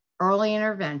for early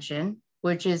intervention,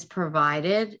 which is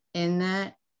provided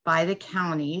by the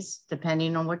counties,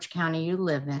 depending on which county you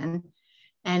live in.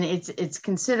 And it's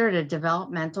considered a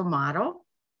developmental model.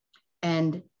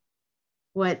 And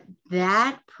what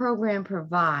that program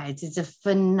provides, it's a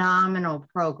phenomenal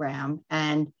program.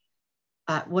 And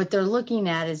what they're looking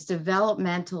at is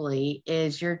developmentally,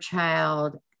 is your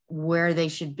child where they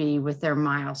should be with their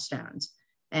milestones.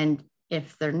 And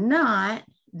if they're not,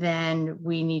 then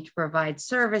we need to provide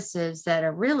services that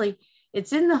are really,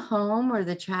 it's in the home or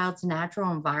the child's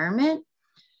natural environment,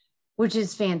 which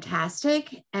is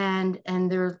fantastic. And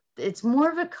it's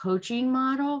more of a coaching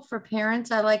model for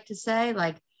parents, I like to say.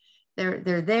 Like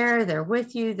they're there, they're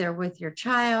with you, they're with your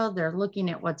child, they're looking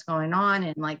at what's going on,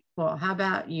 and like, well, how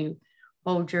about you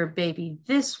hold your baby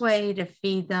this way to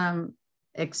feed them,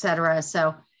 etc.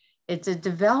 So it's a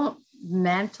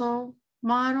developmental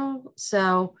model.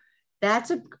 So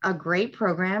that's a great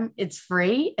program. It's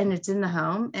free and it's in the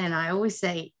home. And I always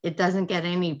say it doesn't get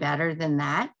any better than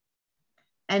that.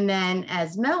 And then,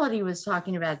 as Melody was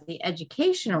talking about, the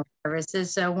educational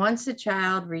services. So once a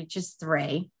child reaches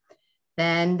 3,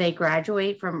 then they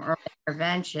graduate from early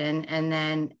intervention. And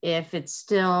then if it's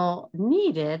still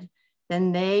needed,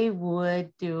 then they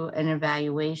would do an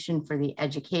evaluation for the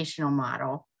educational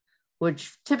model,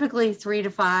 which typically 3 to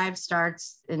 5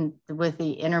 starts with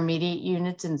the intermediate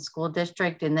units in school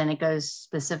district, and then it goes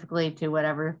specifically to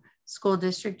whatever school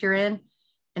district you're in.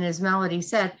 And as Melody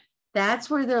said, that's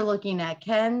where they're looking at,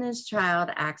 can this child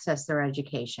access their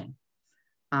education?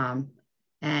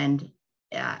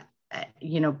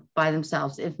 By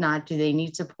themselves. If not, do they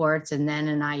need supports? And then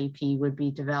an IEP would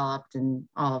be developed and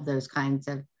all of those kinds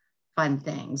of fun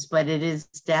things. But it is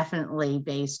definitely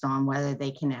based on whether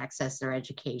they can access their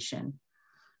education.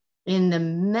 In the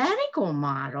medical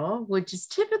model, which is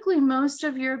typically most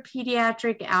of your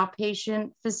pediatric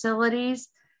outpatient facilities,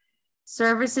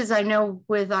 services, I know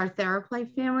with our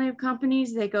TheraPlay family of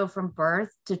companies, they go from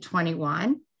birth to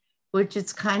 21, which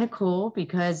is kind of cool,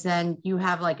 because then you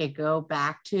have like a go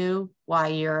back to while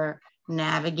you're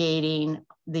navigating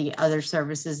the other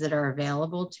services that are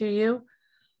available to you.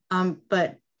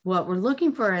 But what we're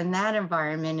looking for in that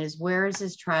environment is, where is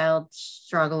this child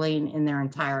struggling in their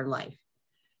entire life?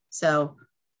 So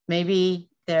maybe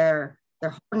they're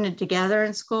holding it together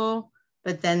in school,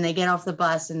 but then they get off the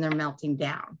bus and they're melting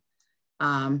down.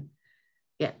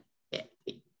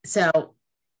 So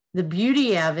the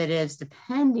beauty of it is,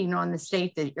 depending on the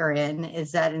state that you're in,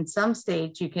 is that in some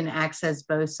states you can access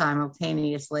both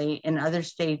simultaneously. In other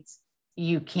states,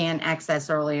 you can access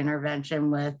early intervention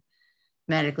with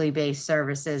medically based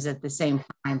services at the same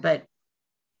time. But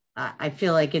I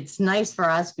feel like it's nice for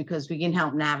us because we can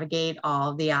help navigate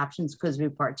all of the options because we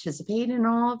participate in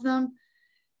all of them.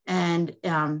 And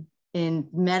in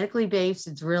medically based,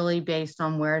 it's really based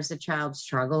on where is the child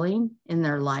struggling in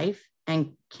their life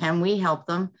and can we help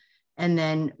them? And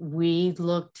then we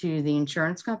look to the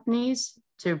insurance companies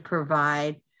to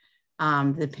provide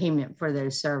the payment for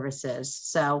those services.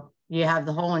 So you have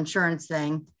the whole insurance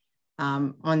thing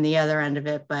on the other end of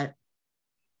it, but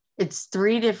it's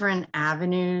 3 different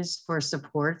avenues for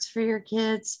supports for your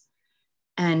kids.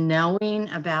 And knowing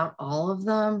about all of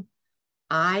them,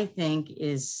 I think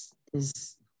is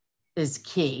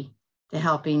key to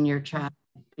helping your child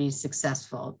be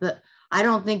successful. I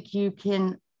don't think you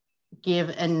can give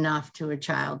enough to a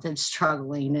child that's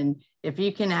struggling. And if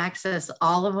you can access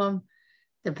all of them,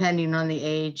 depending on the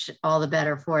age, all the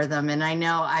better for them. And I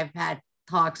know I've had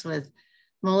talks with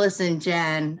Melissa and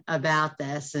Jen about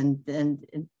this and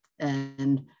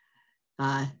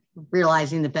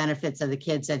realizing the benefits of the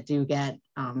kids that do get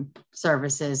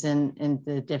services in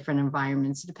the different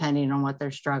environments, depending on what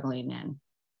they're struggling in.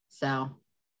 So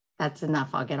that's enough.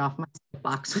 I'll get off my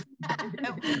box.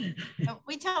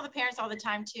 We tell the parents all the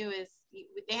time too, is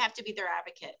they have to be their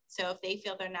advocate. So if they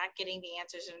feel they're not getting the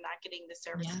answers or not getting the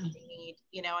services they need,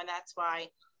 and that's why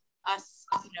us,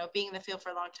 being in the field for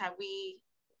a long time, we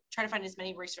try to find as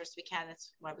many resources we can.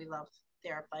 That's why we love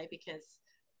TheraPlay, because,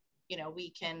 we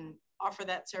can offer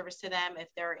that service to them if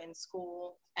they're in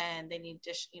school and they need,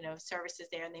 services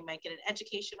there, and they might get an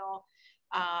educational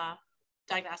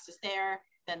diagnosis there,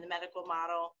 then the medical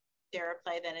model,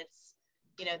 TheraPlay, then it's,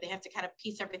 they have to kind of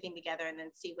piece everything together and then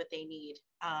see what they need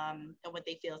and what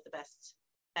they feel is the best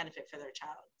benefit for their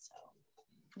child. So,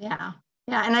 yeah.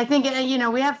 And I think,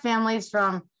 we have families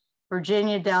from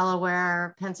Virginia,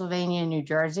 Delaware, Pennsylvania, and New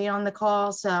Jersey on the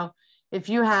call. So if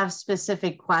you have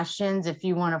specific questions, if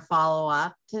you want to follow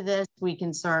up to this, we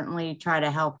can certainly try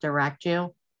to help direct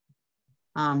you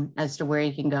as to where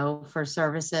you can go for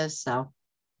services. So,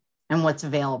 and what's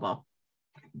available.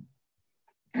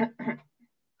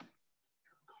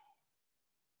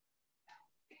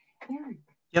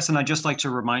 Yes, and I'd just like to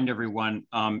remind everyone,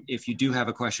 if you do have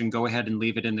a question, go ahead and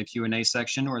leave it in the Q&A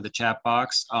section or the chat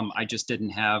box. I just didn't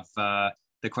have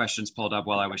the questions pulled up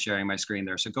while I was sharing my screen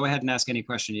there. So go ahead and ask any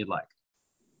question you'd like.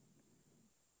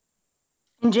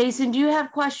 And Jason, do you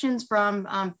have questions from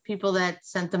people that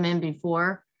sent them in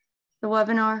before the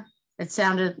webinar? It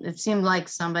seemed like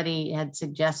somebody had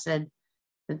suggested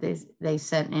that they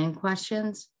sent in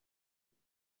questions.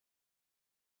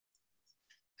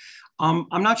 I'm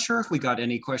not sure if we got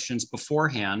any questions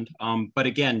beforehand, but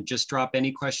again, just drop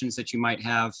any questions that you might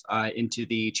have into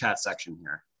the chat section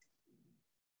here.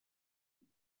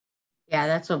 Yeah,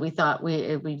 that's what we thought.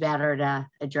 We better to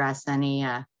address any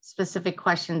specific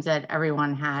questions that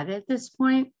everyone had at this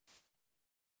point.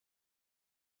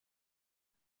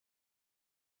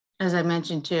 As I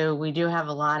mentioned too, we do have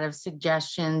a lot of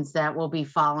suggestions that we'll be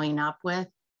following up with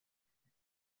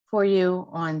for you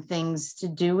on things to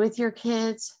do with your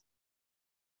kids.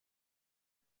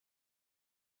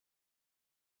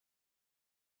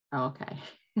 Okay.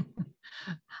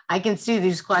 I can see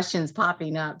these questions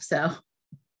popping up, so.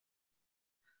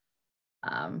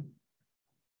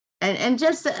 And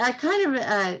just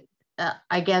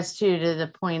I guess too, to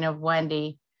the point of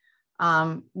Wendy,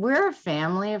 we're a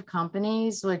family of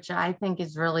companies, which I think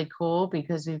is really cool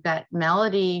because we've got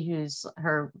Melody, who's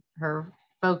her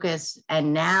focus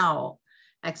and now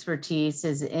expertise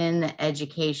is in the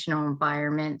educational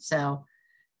environment. So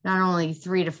not only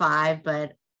 3 to 5,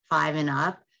 but 5 and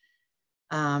up.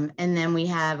 And then we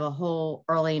have a whole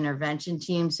early intervention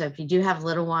team. So if you do have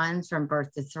little ones from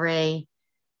birth to 3,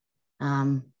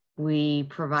 we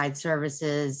provide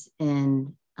services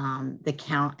in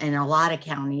in a lot of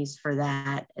counties for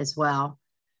that as well.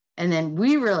 And then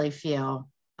we really feel,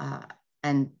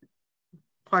 and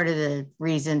part of the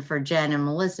reason for Jen and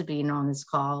Melissa being on this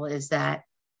call is that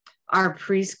our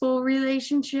preschool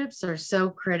relationships are so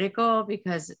critical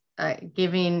because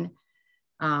giving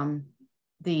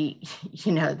the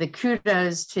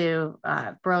kudos to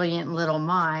brilliant little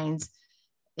minds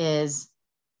is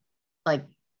like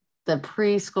the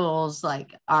preschools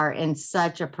are in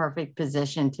such a perfect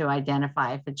position to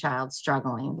identify if a child's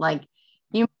struggling. Like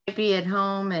you might be at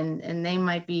home and they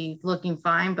might be looking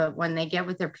fine, but when they get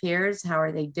with their peers, how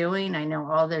are they doing? I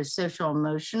know all those social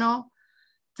emotional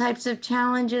types of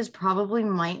challenges probably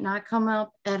might not come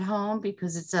up at home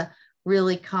because it's a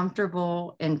really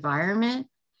comfortable environment.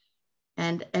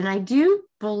 And I do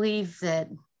believe that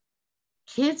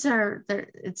kids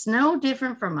it's no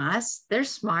different from us. They're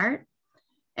smart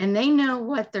and they know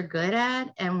what they're good at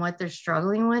and what they're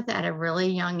struggling with at a really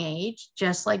young age,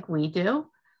 just like we do.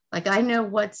 Like I know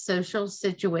what social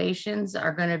situations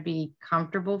are going to be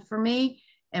comfortable for me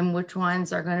and which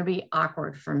ones are going to be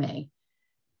awkward for me.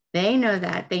 They know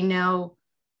that. They know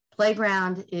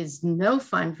playground is no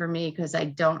fun for me because I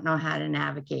don't know how to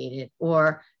navigate it.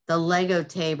 Or the Lego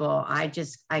table, I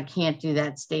can't do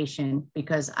that station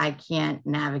because I can't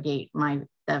navigate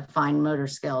the fine motor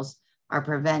skills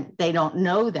they don't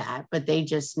know that, but they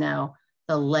just know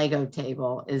the Lego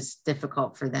table is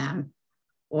difficult for them.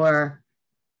 Or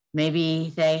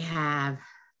maybe they have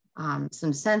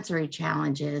some sensory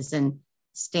challenges, and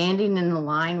standing in the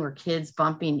line where kids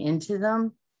bumping into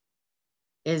them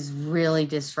is really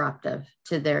disruptive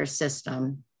to their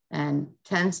system and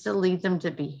tends to lead them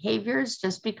to behaviors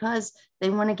just because they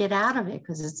want to get out of it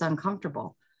because it's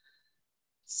uncomfortable.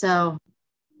 So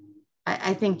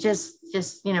I think just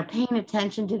paying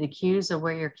attention to the cues of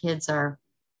where your kids are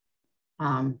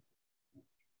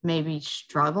maybe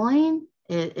struggling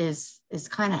is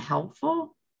kind of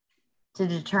helpful to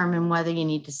determine whether you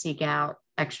need to seek out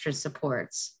extra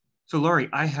supports. So Lori,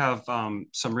 I have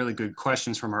some really good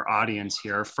questions from our audience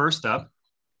here. First up,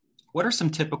 what are some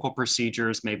typical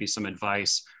procedures, maybe some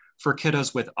advice for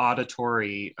kiddos with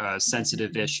auditory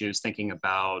sensitive issues, thinking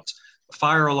about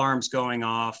fire alarms going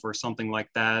off or something like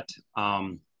that?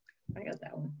 I got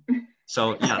that one.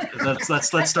 So yeah,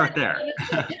 let's start there.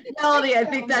 Melody, I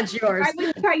think that's yours. I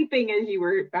was typing as you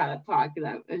were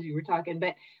talking,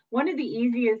 but one of the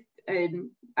easiest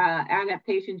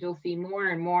adaptations you'll see more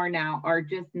and more now are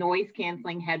just noise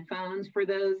canceling headphones for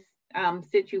those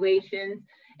situations.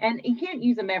 And you can't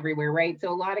use them everywhere, right?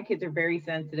 So a lot of kids are very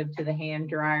sensitive to the hand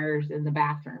dryers in the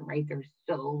bathroom, right? They're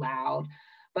so loud,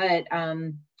 but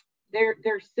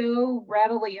they're so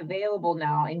readily available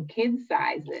now in kids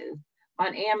sizes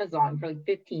on Amazon for like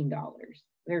 $15.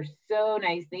 They're so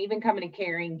nice. They even come in a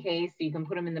carrying case, so you can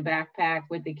put them in the backpack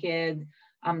with the kids.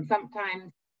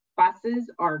 Sometimes buses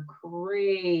are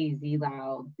crazy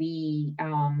loud. The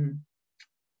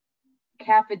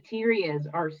cafeterias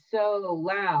are so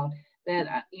loud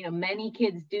that many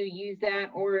kids do use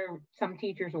that, or some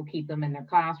teachers will keep them in their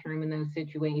classroom in those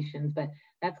situations. But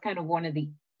that's kind of one of the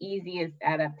easiest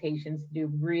adaptations to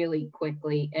do really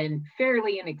quickly and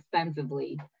fairly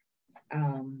inexpensively.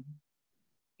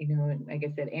 Like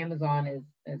I said, Amazon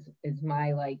is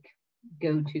my like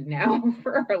go-to now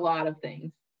for a lot of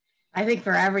things. I think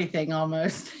for everything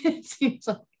almost. It seems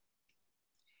like.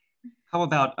 How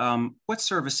about what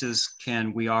services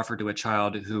can we offer to a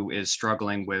child who is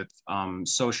struggling with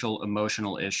social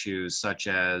emotional issues such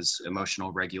as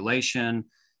emotional regulation,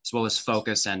 as well as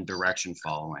focus and direction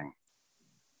following?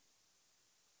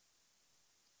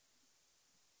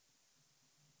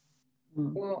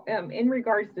 Well, in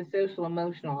regards to social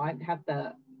emotional, I'd have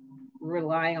to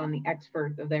rely on the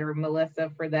experts there, Melissa,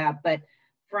 for that. But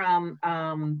for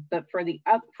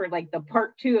like the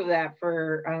part two of that,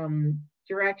 for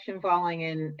direction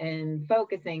following and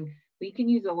focusing, we can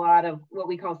use a lot of what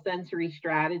we call sensory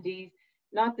strategies.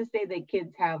 Not to say that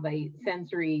kids have a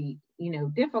sensory,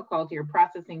 difficulty or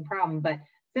processing problem, but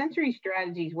sensory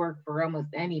strategies work for almost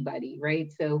anybody, right?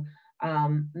 So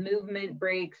movement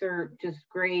breaks are just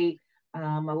great.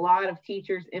 A lot of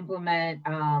teachers implement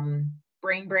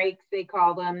brain breaks, they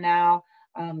call them now,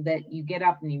 that you get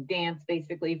up and you dance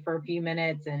basically for a few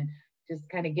minutes and just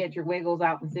kind of get your wiggles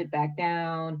out and sit back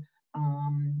down.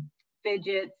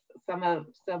 Fidgets, I've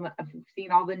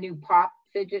seen all the new pop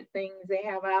fidget things they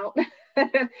have out. They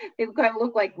kind of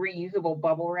look like reusable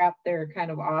bubble wrap. They're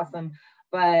kind of awesome.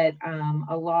 But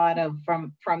a lot of,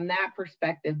 from that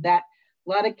perspective, that a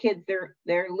lot of kids,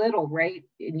 they're little, right?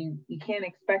 And you can't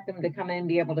expect them to come in and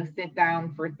be able to sit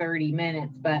down for 30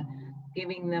 minutes, but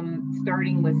giving them,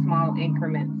 starting with small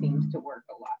increments seems to work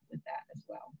a lot with that as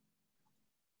well.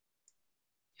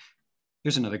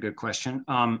 Here's another good question.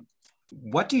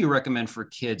 What do you recommend for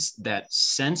kids that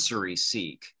sensory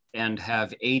seek and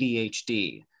have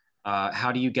ADHD?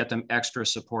 How do you get them extra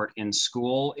support in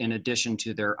school in addition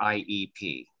to their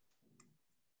IEP?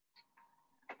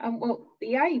 Well,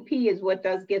 the IEP is what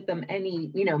does get them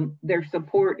any, their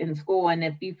support in school. And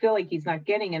if you feel like he's not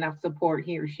getting enough support,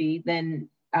 he or she, then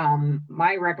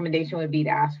my recommendation would be to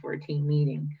ask for a team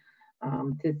meeting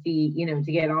to see,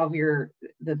 to get all of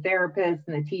the therapists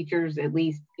and the teachers at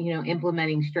least,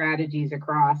 implementing strategies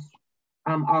across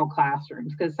all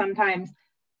classrooms. Because sometimes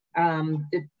I'm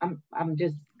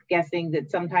just guessing that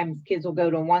sometimes kids will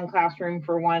go to one classroom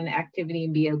for one activity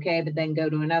and be okay, but then go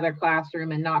to another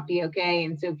classroom and not be okay.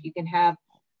 And so if you can have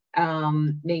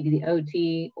maybe the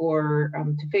OT or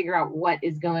to figure out what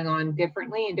is going on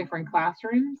differently in different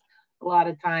classrooms, a lot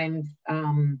of times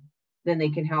then they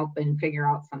can help and figure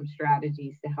out some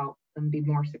strategies to help them be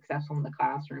more successful in the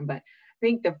classroom. But I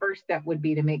think the first step would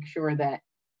be to make sure that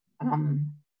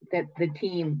that the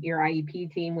team, your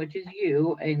IEP team, which is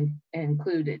you and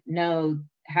included,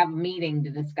 have a meeting to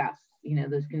discuss,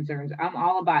 those concerns. I'm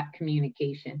all about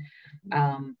communication.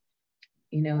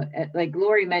 Like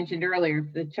Lori mentioned earlier,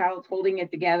 if the child's holding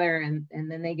it together and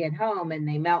then they get home and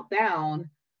they melt down,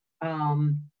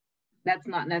 that's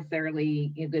not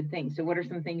necessarily a good thing. So what are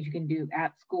some things you can do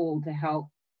at school to help,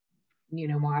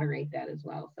 moderate that as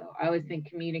well? So I always think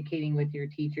communicating with your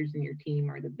teachers and your team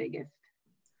are the biggest.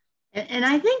 And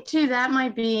I think too, that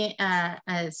might be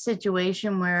a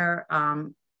situation where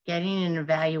getting an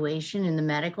evaluation in the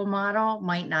medical model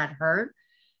might not hurt,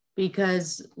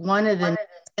 because one of the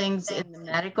things in the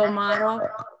medical model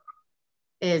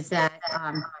is that,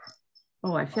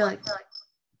 oh, I feel like,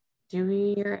 do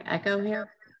we hear echo here?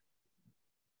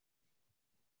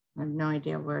 I have no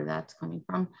idea where that's coming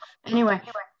from. Anyway,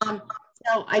 so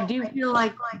I do feel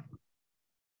like,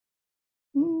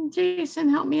 Jason,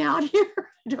 help me out here.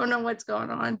 I don't know what's going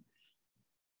on.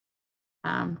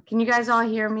 Can you guys all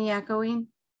hear me echoing?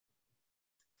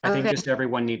 I think just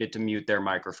everyone needed to mute their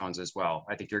microphones as well.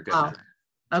 I think you're good. Oh,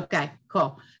 okay,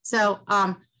 cool. So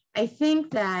I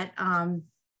think that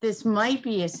this might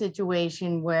be a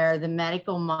situation where the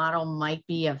medical model might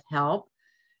be of help,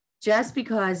 just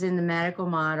because in the medical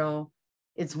model,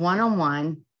 it's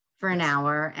one-on-one for an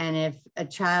hour. And if a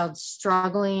child's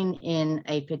struggling in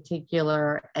a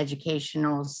particular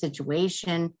educational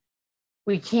situation,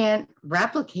 we can't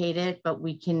replicate it, but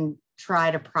we can try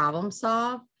to problem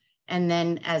solve. And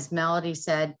then, as Melody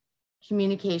said,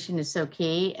 communication is so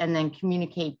key, and then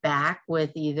communicate back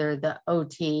with either the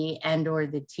OT and or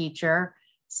the teacher.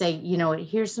 Say,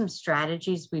 here's some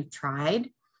strategies we've tried,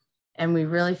 and we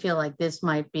really feel like this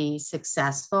might be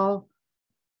successful.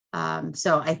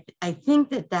 So I think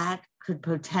that could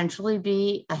potentially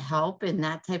be a help in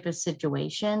that type of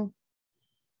situation.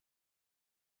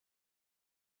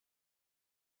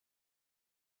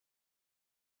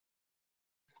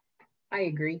 I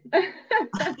agree.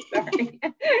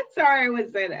 Sorry,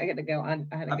 I had to go on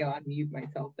mute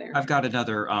myself there. I've got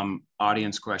another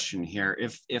audience question here.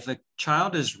 If a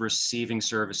child is receiving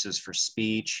services for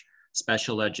speech,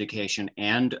 special education,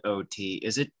 and OT,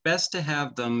 is it best to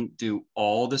have them do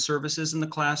all the services in the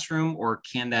classroom, or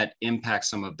can that impact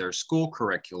some of their school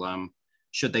curriculum?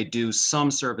 Should they do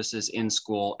some services in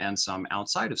school and some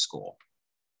outside of school?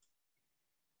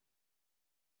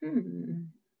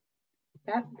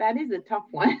 That is a tough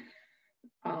one.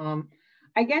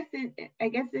 I guess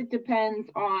it depends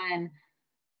on,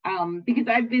 because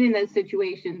I've been in those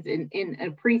situations in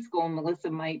a preschool, and Melissa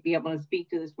might be able to speak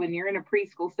to this. When you're in a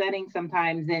preschool setting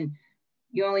sometimes, and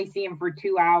you only see them for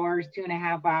 2 hours,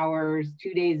 2.5 hours,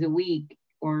 2 days a week,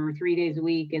 or 3 days a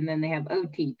week, and then they have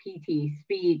OT, PT,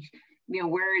 speech,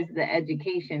 where is the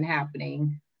education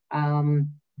happening?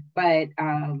 But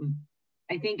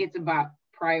I think it's about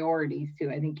priorities too.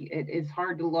 I think it is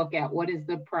hard to look at what is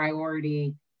the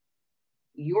priority,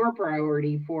 your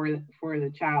priority for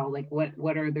the child, like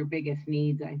what are their biggest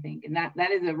needs, I think. And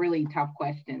that is a really tough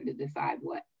question to decide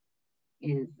what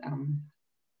is,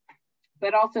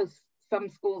 but also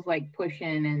some schools like push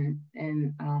in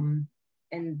and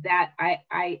that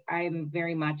I'm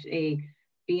very much a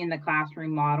be in the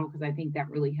classroom model, because I think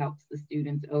that really helps the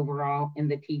students overall,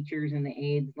 and the teachers and the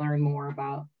aides learn more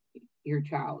about your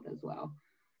child as well.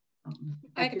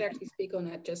 I could actually speak on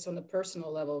that just on the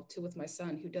personal level too, with my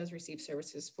son, who does receive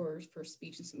services for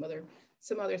speech and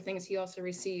some other things he also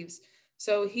receives.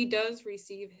 So he does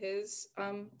receive his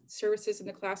services in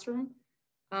the classroom,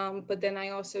 but then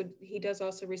he does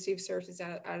also receive services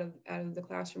out of the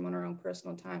classroom on our own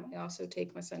personal time. I also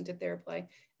take my son to TheraPlay,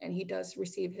 and he does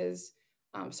receive his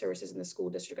services in the school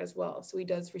district as well. So he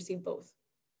does receive both.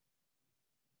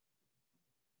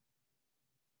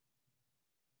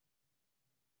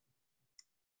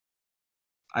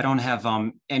 I don't have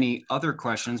any other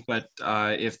questions, but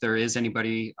if there is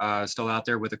anybody still out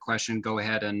there with a question, go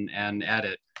ahead and add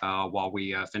it while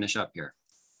we finish up here.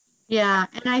 Yeah,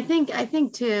 and I think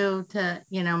too, to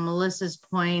Melissa's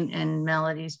point and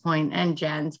Melody's point and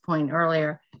Jen's point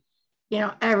earlier,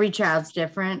 every child's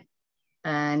different,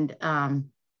 and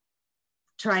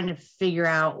trying to figure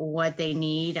out what they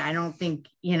need. I don't think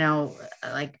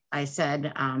like I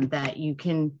said, that you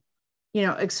can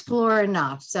explore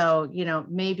enough. So,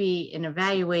 maybe an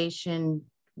evaluation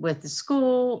with the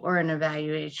school, or an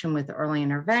evaluation with early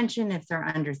intervention if they're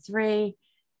under 3,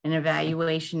 an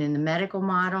evaluation in the medical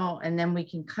model, and then we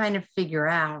can kind of figure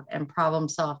out and problem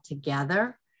solve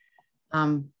together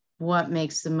what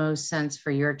makes the most sense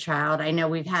for your child. I know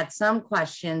we've had some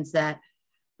questions that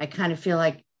I kind of feel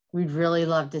like we'd really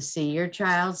love to see your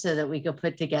child so that we could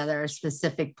put together a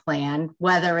specific plan,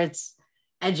 whether it's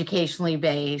educationally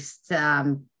based,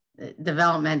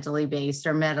 developmentally based,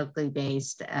 or medically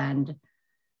based. And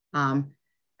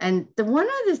the one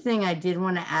other thing I did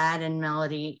want to add, and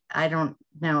Melody, I don't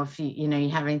know if you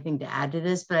have anything to add to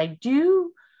this, but I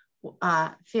do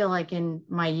feel like in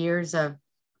my years of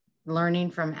learning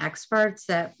from experts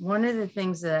that one of the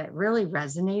things that really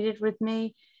resonated with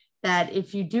me, that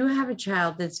if you do have a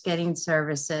child that's getting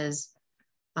services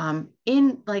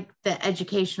in like the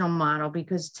educational model,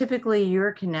 because typically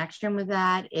your connection with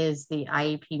that is the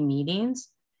IEP meetings,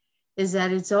 is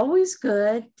that it's always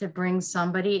good to bring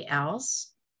somebody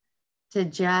else to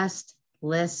just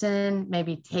listen,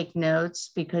 maybe take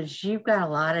notes, because you've got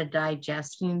a lot of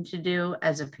digesting to do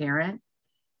as a parent.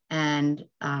 And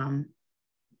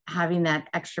having that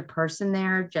extra person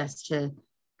there just to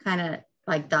kind of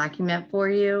like document for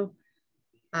you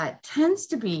tends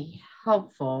to be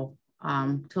helpful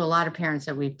to a lot of parents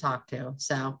that we've talked to.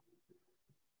 So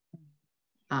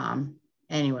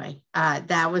anyway,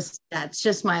 that's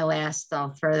just my last,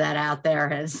 I'll throw that out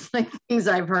there as like things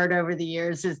I've heard over the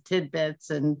years as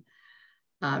tidbits. And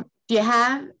do you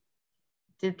have,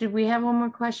 did we have one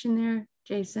more question there,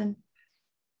 Jason?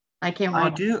 I can't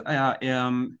remember. I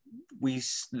do.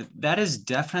 That is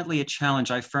definitely a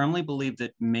challenge. I firmly believe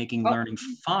that making learning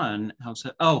fun helps.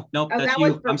 Oh, nope, that's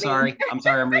you. I'm sorry. I'm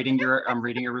sorry. I'm reading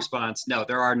your response. No,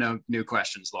 there are no new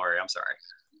questions, Lori. I'm sorry.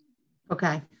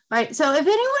 Okay. All right. So if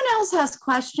anyone else has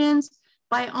questions,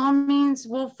 by all means,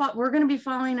 we're going to be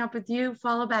following up with you.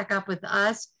 Follow back up with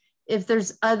us. If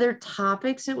there's other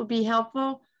topics that would be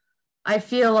helpful, I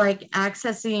feel like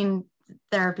accessing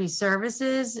therapy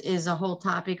services is a whole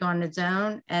topic on its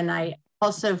own. And I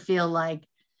also feel like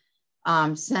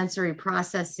sensory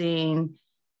processing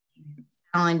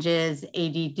challenges,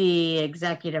 ADD,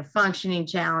 executive functioning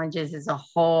challenges is a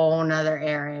whole nother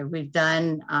area. We've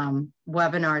done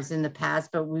webinars in the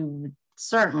past, but we would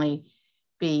certainly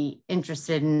be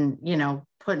interested in,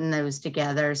 putting those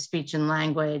together, speech and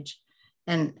language.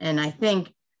 And I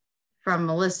think from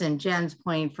Melissa and Jen's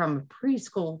point, from a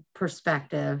preschool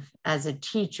perspective, as a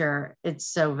teacher, it's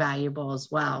so valuable as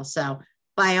well. So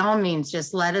by all means,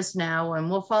 just let us know and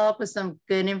we'll follow up with some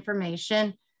good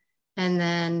information. And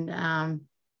then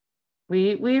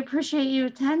we appreciate you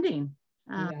attending.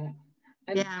 I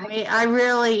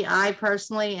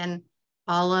personally, and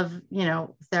all of,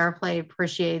 TheraPlay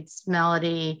appreciates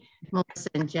Melody, Melissa,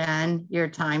 and Jen, your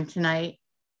time tonight.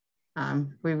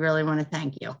 We really want to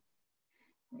thank you.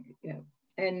 Yeah,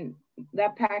 and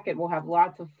that packet will have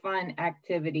lots of fun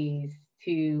activities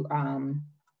to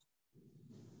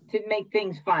make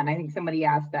things fun. I think somebody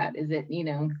asked that. Is it,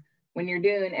 when you're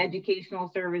doing educational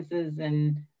services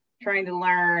and trying to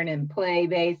learn and play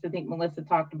based, I think Melissa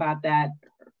talked about that,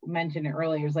 mentioned it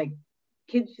earlier. It's like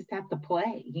kids just have to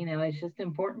play, it's just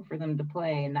important for them to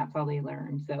play, and that's how they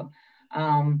learn. So,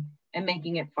 and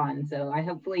making it fun. So I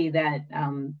hopefully that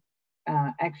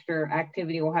extra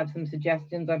activity will have some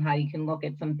suggestions on how you can look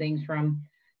at some things from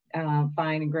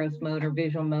fine and gross motor,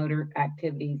 visual motor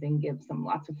activities, and give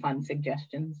lots of fun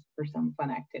suggestions for some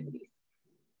fun activities.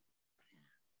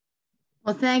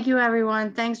 Well, thank you,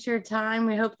 everyone. Thanks for your time.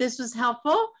 We hope this was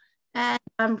helpful, and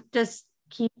just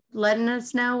keep letting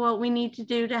us know what we need to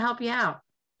do to help you out.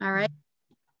 All right.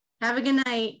 Have a good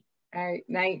night. All right.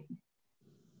 Night.